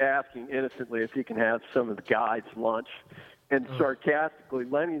know, just asking innocently if he can have some of the guide's lunch. And sarcastically,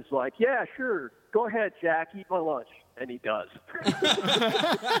 Lenny's like, "Yeah, sure. Go ahead, Jack. Eat my lunch." And he does.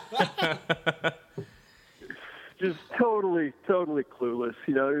 Just totally clueless.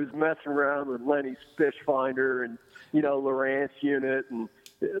 You know, he was messing around with Lenny's fish finder and, you know, Lowrance unit. And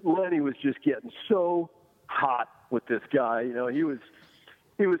Lenny was just getting so hot with this guy. You know, he was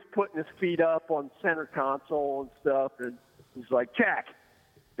putting his feet up on center console and stuff. And he's like, "Jack,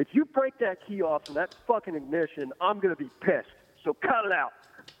 if you break that key off in that fucking ignition, I'm going to be pissed. So cut it out."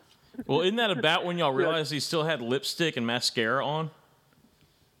 Well, isn't that about when y'all realized he still had lipstick and mascara on?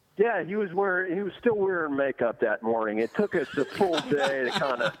 Yeah, he was still wearing makeup that morning. It took us a full day to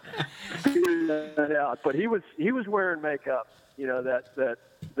kind of figure that out. But he was wearing makeup, you know,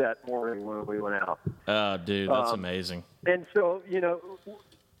 that morning when we went out. Oh, dude, that's amazing. And so, you know,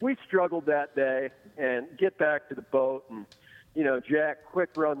 we struggled that day and get back to the boat, and you know, Jack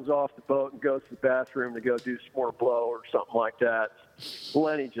quick runs off the boat and goes to the bathroom to go do some more blow or something like that.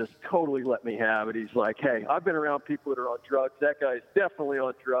 Lenny just totally let me have it. He's like, "Hey, I've been around people that are on drugs. That guy's definitely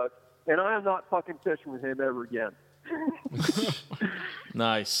on drugs, and I am not fucking fishing with him ever again."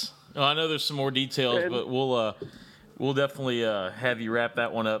 Nice. Oh, I know there's some more details, but we'll definitely have you wrap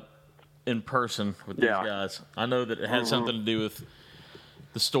that one up in person with these guys. I know that it had something to do with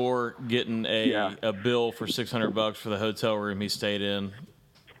the store getting a bill for $600 for the hotel room he stayed in.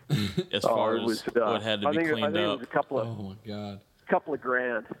 As far as what had to be cleaned up. It was a couple of, oh my God, couple of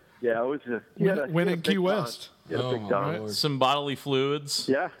grand. Yeah, it was when in Key West. Some bodily fluids.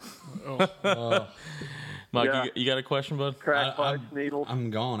 Yeah. Mike, Yeah. you got a question, bud? Crack pipes, needles. I'm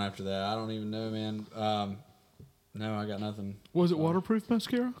gone after that. I don't even know, man. No, I got nothing. Was it waterproof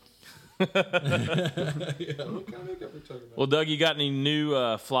mascara? What kind of makeup we talking about? Well, Doug, you got any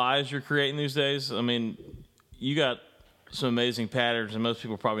new flies you're creating these days? I mean, you got some amazing patterns, and most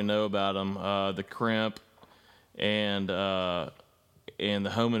people probably know about them. The Crimp and the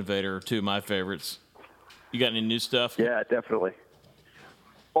Home Invader are two of my favorites. You got any new stuff? Yeah, definitely.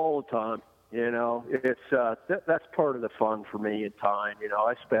 All the time. You know, it's that's part of the fun for me in time. You know,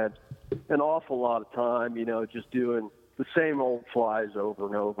 I spend an awful lot of time, you know, just doing the same old flies over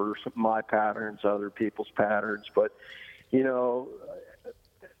and over, some of my patterns, other people's patterns. But, you know,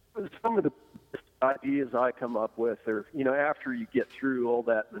 some of the ideas I come up with are, you know, after you get through all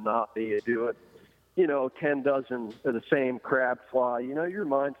that monotony of doing, you know, 10 dozen of the same crab fly, you know, your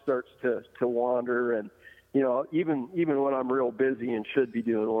mind starts to wander. And, you know, even when I'm real busy and should be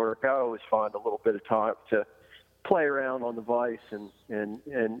doing work, I always find a little bit of time to play around on the vise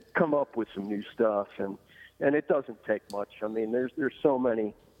and come up with some new stuff. And it doesn't take much. I mean, there's so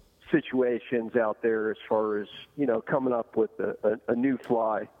many situations out there as far as, you know, coming up with a new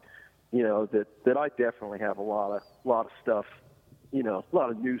fly, you know, that I definitely have a lot of stuff, you know, a lot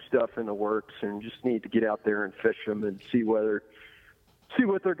of new stuff in the works, and just need to get out there and fish them and see what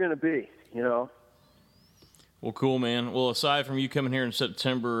they're going to be, you know. Well, cool, man. Well, aside from you coming here in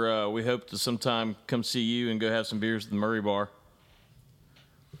September, we hope to sometime come see you and go have some beers at the Murray Bar.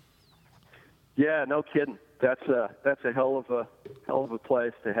 Yeah, no kidding. That's a hell of a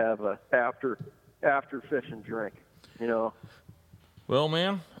place to have a after fish and drink, you know. Well,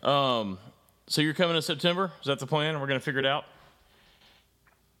 man, so you're coming in September? Is that the plan? We're going to figure it out?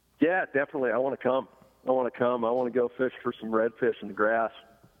 Yeah, definitely. I want to come. I want to go fish for some redfish in the grass.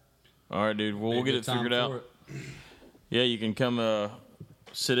 All right, dude. Well, we'll get it figured out. Yeah, you can come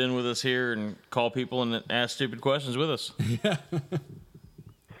sit in with us here and call people and ask stupid questions with us.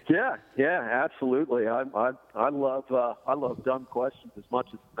 Yeah, absolutely. I love dumb questions as much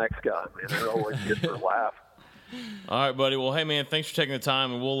as the next guy, man. They're always good for a laugh. All right, buddy. Well, hey, man, thanks for taking the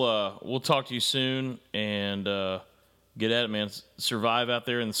time, and we'll talk to you soon, and get at it, man. Survive out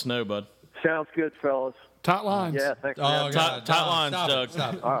there in the snow, bud. Sounds good, fellas. Tight lines. Yeah, thanks. Tight lines, Doug.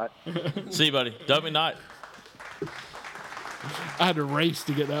 Stop it. All right. See you, buddy. Dub me night. I had to race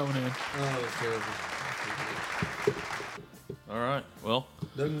to get that one in. Oh, that's terrible. All right. Well.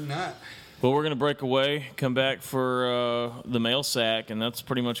 Doesn't not. Well, we're going to break away, come back for the mail sack, and that's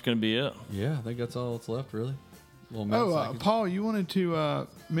pretty much going to be it. Yeah, I think that's all that's left, really. Little mail sack. Paul, you wanted to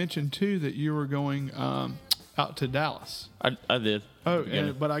mention, too, that you were going out to Dallas. I did.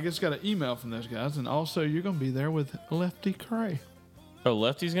 Oh, but I just got an email from those guys, and also you're going to be there with Lefty Cray. Oh,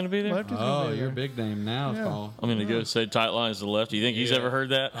 Lefty's going to be there? Lefty's gonna be your there. big name now, Paul. I'm going to go say tight lines to Lefty. You think he's ever heard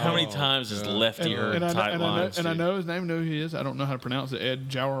that? How many times has Lefty heard tight lines? I know his name, know who he is. I don't know how to pronounce it. Ed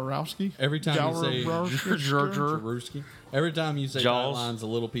Jaworowski. Every time you say Jaworowski. Every time you say Jaws. tight lines, a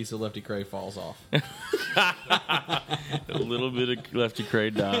little piece of Lefty Cray falls off. A little bit of Lefty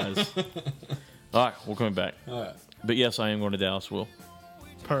Cray dies. All right, we're coming back. All right. But yes, I am going to Dallas, Will.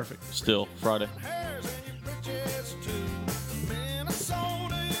 Perfect. Still, Friday.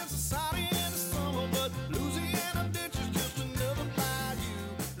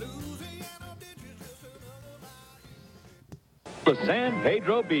 The San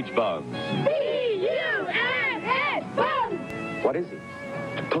Pedro Beach Bums. B-U-M-S, bum! What is he?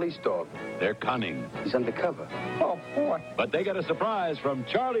 A police dog. They're cunning. He's undercover. Oh, boy. But they got a surprise from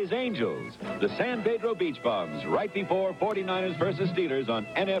Charlie's Angels, the San Pedro Beach Bums, right before 49ers versus Steelers on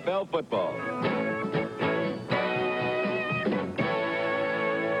NFL football.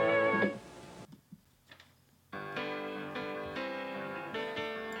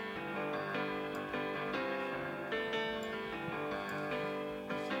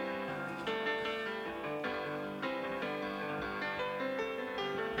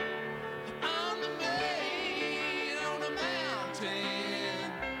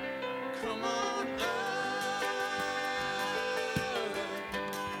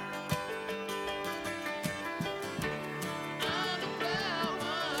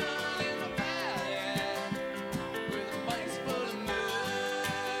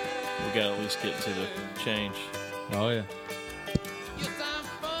 We got to at least get to the change. Oh, yeah.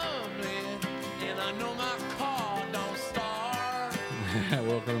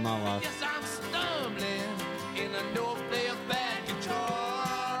 Welcome to my life. Yes, I'm stumbling, and I know I play a bad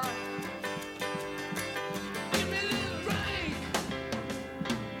guitar. Give me a little drink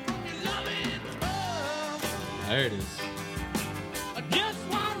from your loving love. There it is. Just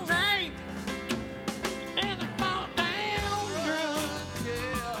one drink, and I fall down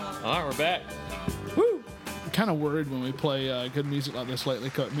drunk. All right, we're back. Woo! kind of worried when we play good music like this lately,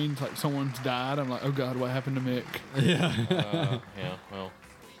 because it means like someone's died. I'm like, oh God, what happened to Mick? Yeah.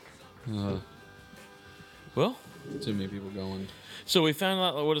 Well, too many people going. So we found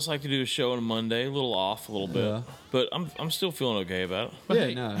out what it's like to do a show on a Monday, a little off, a little bit, Yeah. but I'm still feeling okay about it. But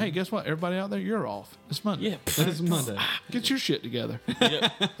hey, guess what? Everybody out there, you're off. It's Monday. Yeah, it's Monday. Get your shit together.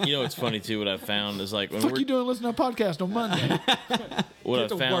 You know what's funny too? What I found is like when Fuck we're you doing listening to a podcast on Monday? what I Get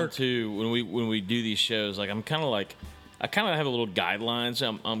to found work. too when we do these shows, like I kind of have a little guidelines.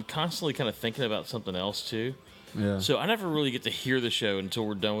 I'm constantly kind of thinking about something else too. Yeah. So I never really get to hear the show until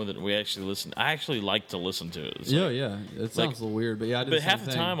we're done with it and we actually listen. I actually like to listen to it. It's Yeah, like- yeah. It sounds like- a little weird, but yeah, I did But the half same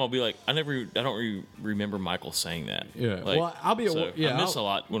the thing. time I'll be like, I don't remember Michael saying that. Yeah. Like, Well, I'll be at so work- yeah, I miss I'll- a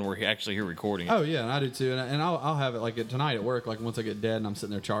lot when we're actually here recording it. Oh yeah, and I do too. And I'll have it like tonight at work. Like once I get dead and I'm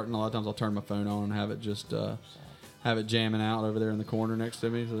sitting there charting, a lot of times I'll turn my phone on and have it just have it jamming out over there in the corner next to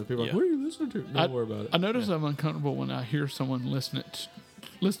me. So that people are like, what are you listening to? Don't worry about it. I notice I'm uncomfortable when I hear someone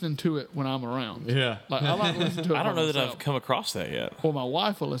listening to it when I'm around. Yeah. Like I like to listen to it. I don't by know that myself. I've come across that yet. Well, my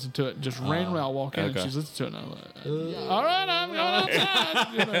wife will listen to it. Just randomly, I'll walk in okay. and she's listening to it. And I'm like, all right, I'm going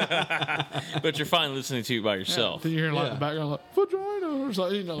outside. You know? But you're fine listening to it by yourself. Then you hear like the background, like vagina or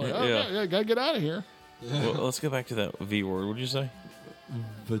something. You know, like, oh, Yeah. yeah, gotta get out of here. Well, let's go back to that V word. What did you say?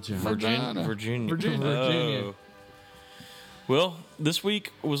 Vagina. Virginia. Virginia. Oh. Well, this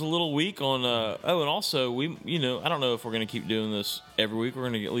week was a little weak on. And also I don't know if we're going to keep doing this every week. We're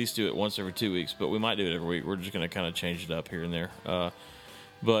going to at least do it once every 2 weeks, but we might do it every week. We're just going to kind of change it up here and there.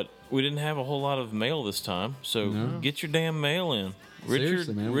 But we didn't have a whole lot of mail this time, so get your damn mail in.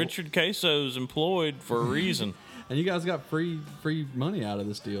 Seriously, man. Richard Queso's employed for a reason. And you guys got free money out of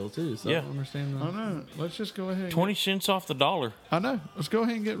this deal too. So I Yeah. don't understand that. I know. Let's just go ahead. And 20 cents off the dollar. I know. Let's go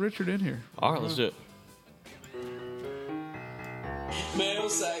ahead and get Richard in here. All right, let's do it. Mail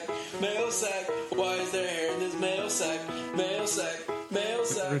sack, why is there hair in this mail sack? Mail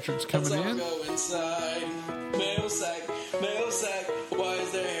sack, Richard's coming let's all in. go inside. Mail sack, why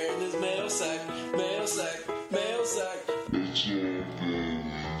is there hair in this mail sack? Mail sack.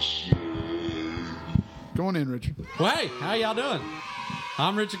 Go on in, Richard. Well, hey, how y'all doing?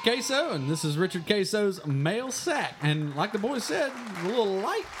 I'm Richard Queso, and this is Richard Queso's Mail Sack. And like the boys said, a little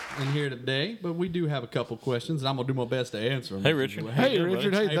light in here today, but we do have a couple questions, and I'm going to do my best to answer them. Hey, Richard. Hey,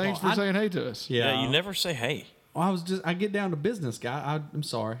 Richard. Hey, thanks Paul. for saying hey to us. Yeah, you never say hey. I get down to business, guy. I'm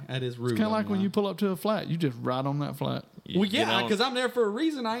sorry. That is rude. It's kind of like when you pull up to a flat. You just ride on that flat. Well, yeah, because I'm there for a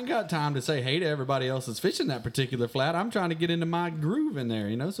reason. I ain't got time to say hey to everybody else that's fishing that particular flat. I'm trying to get into my groove in there,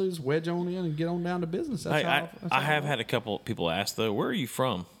 so just wedge on in and get on down to business. That's I have had a couple people ask though, where are you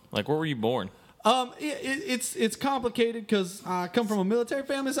from? Like, where were you born? It's complicated because I come from a military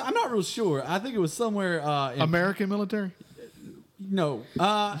family, so I'm not real sure. I think it was somewhere in American military. No,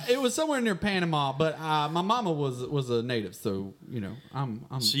 it was somewhere near Panama, but my mama was a native, so I'm.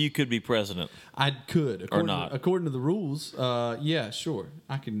 So you could be president. I could, or not, according to the rules. Yeah, sure,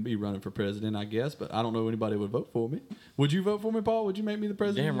 I can be running for president, I guess, but I don't know anybody would vote for me. Would you vote for me, Paul? Would you make me the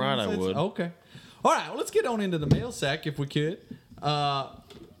president? Damn right I would. Okay, all right. Well, let's get on into the mail sack if we could.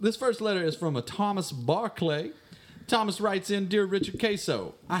 This first letter is from a Thomas Barclay. Thomas writes in, Dear Richard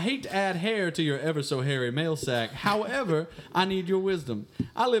Queso, I hate to add hair to your ever so hairy mail sack. However, I need your wisdom.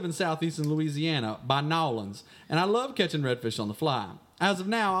 I live in southeastern Louisiana by Nowlands, and I love catching redfish on the fly. As of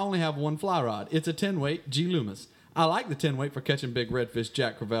now, I only have one fly rod. It's a 10-weight G. Loomis. I like the 10-weight for catching big redfish,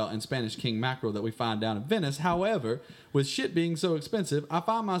 Jack Crevalle, and Spanish king mackerel that we find down in Venice. However, with shit being so expensive, I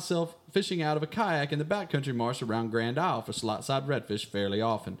find myself fishing out of a kayak in the backcountry marsh around Grand Isle for slot-side redfish fairly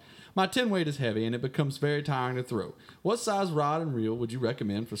often. My 10-weight is heavy, and it becomes very tiring to throw. What size rod and reel would you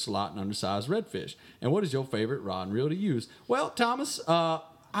recommend for slot and undersized redfish? And what is your favorite rod and reel to use? Well, Thomas, I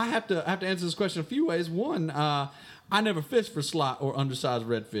have to answer this question a few ways. One, I never fish for slot or undersized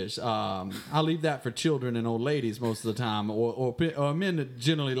redfish. I leave that for children and old ladies most of the time, or men that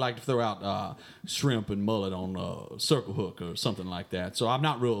generally like to throw out shrimp and mullet on circle hook or something like that. So I'm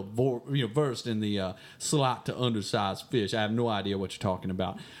not real versed in the slot to undersized fish. I have no idea what you're talking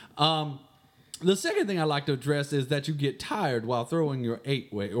about. The second thing I like to address is that you get tired while throwing your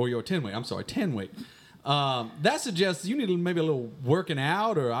 8-weight or your 10-weight. I'm sorry, 10-weight. That suggests you need maybe a little working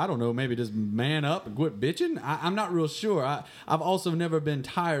out, or I don't know, maybe just man up and quit bitching. I'm not real sure. I've also never been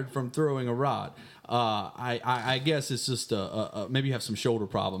tired from throwing a rod. I guess it's just maybe you have some shoulder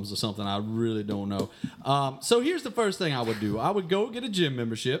problems or something. I really don't know. So here's the first thing I would do. I would go get a gym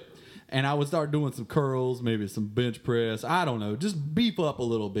membership. And I would start doing some curls, maybe some bench press. I don't know. Just beef up a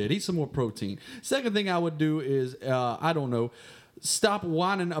little bit. Eat some more protein. Second thing I would do is, stop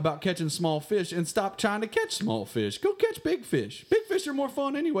whining about catching small fish and stop trying to catch small fish. Go catch big fish. Big fish are more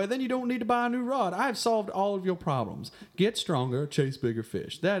fun anyway. Then you don't need to buy a new rod. I've solved all of your problems. Get stronger, chase bigger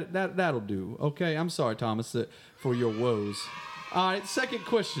fish. That'll do. Okay, I'm sorry, Thomas, for your woes. All right, second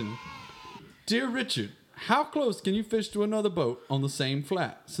question. Dear Richard, how close can you fish to another boat on the same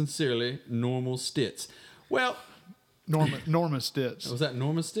flat? Sincerely, Normal Stitz. Well, Norma Stitz. Was that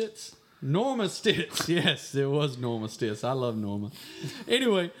Norma Stitz? Norma Stitz. Yes, it was Norma Stitz. I love Norma.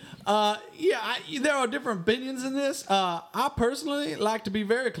 Anyway, there are different opinions in this. I personally like to be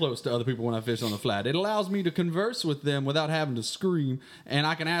very close to other people when I fish on the flat. It allows me to converse with them without having to scream, and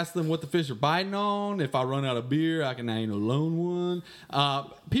I can ask them what the fish are biting on. If I run out of beer, I can ain't a lone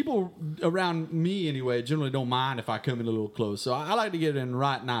one. People around me, anyway, generally don't mind if I come in a little close. So I like to get in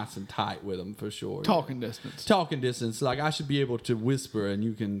right nice and tight with them for sure. Talking distance. Talking distance. Like I should be able to whisper and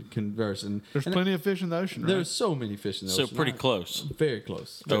you can converse. And there's plenty of fish in the ocean, right? There's so many fish in the ocean. So pretty close. Very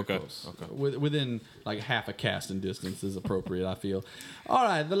close. Very okay. close. Okay. Within like half a casting distance is appropriate, I feel. All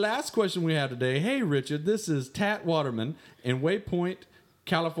right, the last question we have today. Hey, Richard, this is Tat Waterman in Waypoint,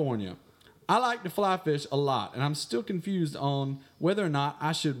 California. I like to fly fish a lot, and I'm still confused on whether or not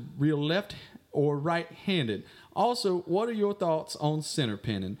I should reel left or right-handed. Also, what are your thoughts on center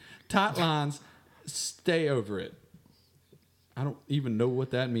pinning? Tight lines, stay over it. I don't even know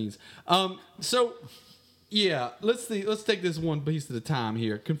what that means. Yeah, let's take this one piece at a time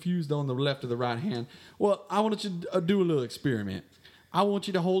here. Confused on the left or the right hand. Well, I want you to do a little experiment. I want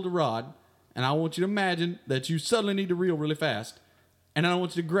you to hold a rod, and I want you to imagine that you suddenly need to reel really fast, and I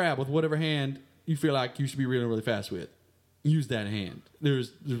want you to grab with whatever hand you feel like you should be reeling really fast with. Use that hand.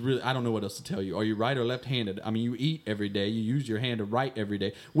 There's really, I don't know what else to tell you. Are you right or left-handed? I mean, you eat every day. You use your hand to write every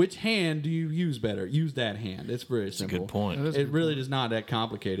day. Which hand do you use better? Use that hand. It's very simple. That's a good point. It really is not that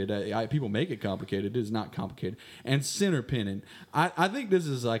complicated. People make it complicated. It is not complicated. And center pinning. I think this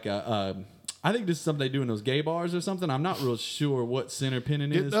is like I think this is something they do in those gay bars or something. I'm not real sure what center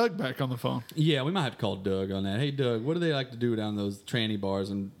pinning is. Get Doug back on the phone. Yeah, we might have to call Doug on that. Hey, Doug, what do they like to do down those tranny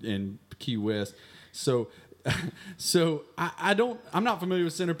bars in Key West? So I'm not familiar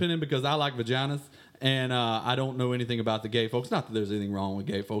with center pinning because I like vaginas, and I don't know anything about the gay folks. Not that there's anything wrong with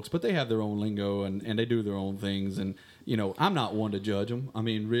gay folks, but they have their own lingo and they do their own things. And I'm not one to judge them. I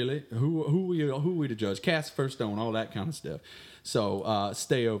mean, really, who are we to judge? Cast first stone, all that kind of stuff. So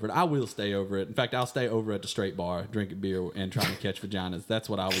stay over it. I will stay over it. In fact, I'll stay over at the straight bar, drinking beer and trying to catch vaginas. That's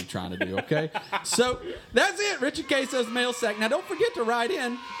what I'll be trying to do, okay? So that's it. Richard Queso's Mail Sack. Now, don't forget to write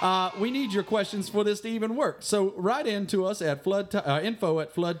in. We need your questions for this to even work. So write in to us at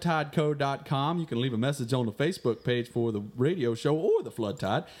info@floodtideco.com. You can leave a message on the Facebook page for the radio show or the Flood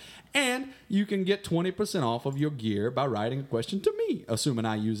Tide. And you can get 20% off of your gear by writing a question to me, assuming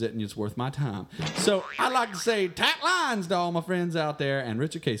I use it and it's worth my time. So I'd like to say tight lines to all my friends out there, and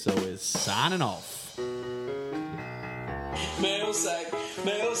Richard Queso is signing off. Mail sack,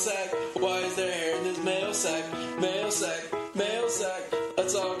 why is there hair in this mail sack? Mail sack,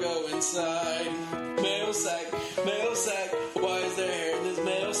 let's all go inside. Mail sack, why is there hair in this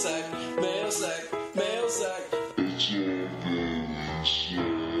mail sack? Mail sack.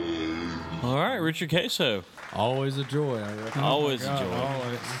 All right, Richard Queso. Always a joy, I reckon. Always a joy.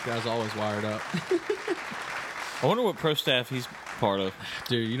 Always. This guy's always wired up. I wonder what pro staff he's part of.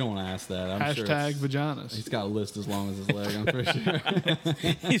 Dude, you don't want to ask that. I'm sure Hashtag vaginas. He's got a list as long as his leg, I'm pretty sure.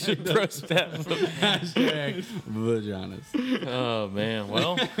 He's a pro staff. Hashtag vaginas. Oh, man.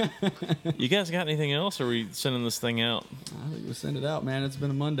 Well, you guys got anything else, or are we sending this thing out? I think we'll send it out, man. It's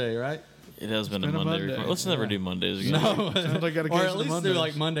been a Monday, right? It has been a Monday. Let's never do Mondays again. No. Like or at least do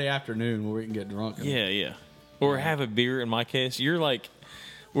like Monday afternoon where we can get drunk. Yeah. Or have a beer, in my case. You're like,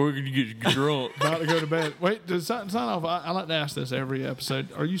 we're going to get drunk. About to go to bed. Wait, to sign off, I like to ask this every episode.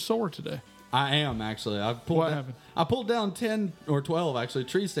 Are you sore today? I am, actually. What happened? I pulled down 10 or 12, actually,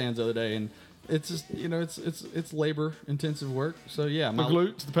 tree stands the other day, and it's just, it's labor-intensive work. So, yeah. The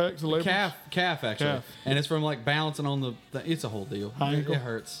glutes, the pecs, the labors? Calf, actually. Calf. And it's from, like, balancing on the it's a whole deal. It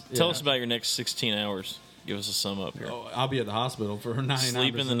hurts. Tell us about your next 16 hours. Give us a sum up here. Oh, I'll be at the hospital for 99%.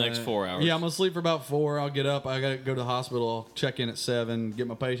 Sleep in the next 4 hours. Yeah, I'm going to sleep for about 4. I'll get up. I got to go to the hospital. I'll check in at 7, get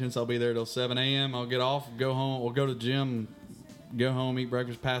my patients. I'll be there till 7 a.m. I'll get off, go home. We'll go to the gym, go home, eat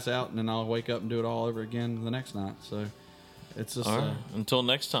breakfast, pass out, and then I'll wake up and do it all over again the next night. So it's just... All right. Until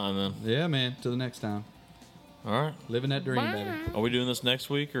next time, then. Yeah, man. Till the next time. All right. Living that dream, baby. Are we doing this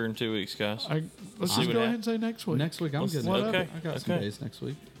next week or in 2 weeks, guys? Let's just go ahead and say next week. Next week, I'm good. Okay. I got some days next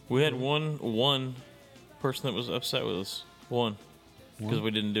week. We had one person that was upset with us. One. Because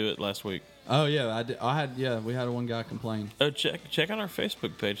we didn't do it last week. Oh yeah, we had one guy complain. Oh, check out our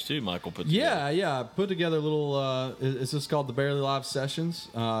Facebook page too. Michael put together. Yeah. I put together a little. It's just called the Barely Live Sessions.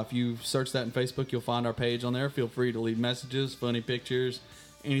 If you search that in Facebook, you'll find our page on there. Feel free to leave messages, funny pictures,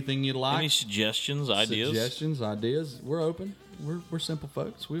 anything you'd like. Any suggestions, ideas? We're open. We're simple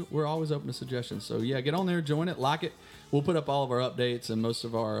folks. We're always open to suggestions. So yeah, get on there, join it, like it. We'll put up all of our updates and most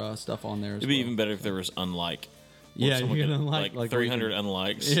of our stuff on there. It'd be even better if there was unlike. Yeah, you can unlike like 300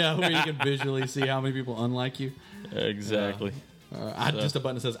 unlikes. Yeah, where you can visually see how many people unlike you. Exactly. Just a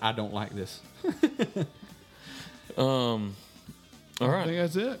button that says "I don't like this." All right. I think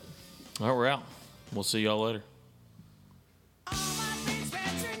that's it. All right, we're out. We'll see y'all later.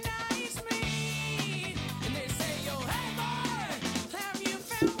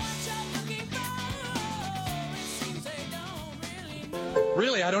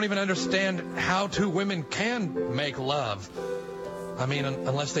 Really, I don't even understand how two women can make love. I mean,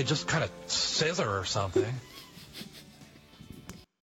 unless they just kind of scissor or something.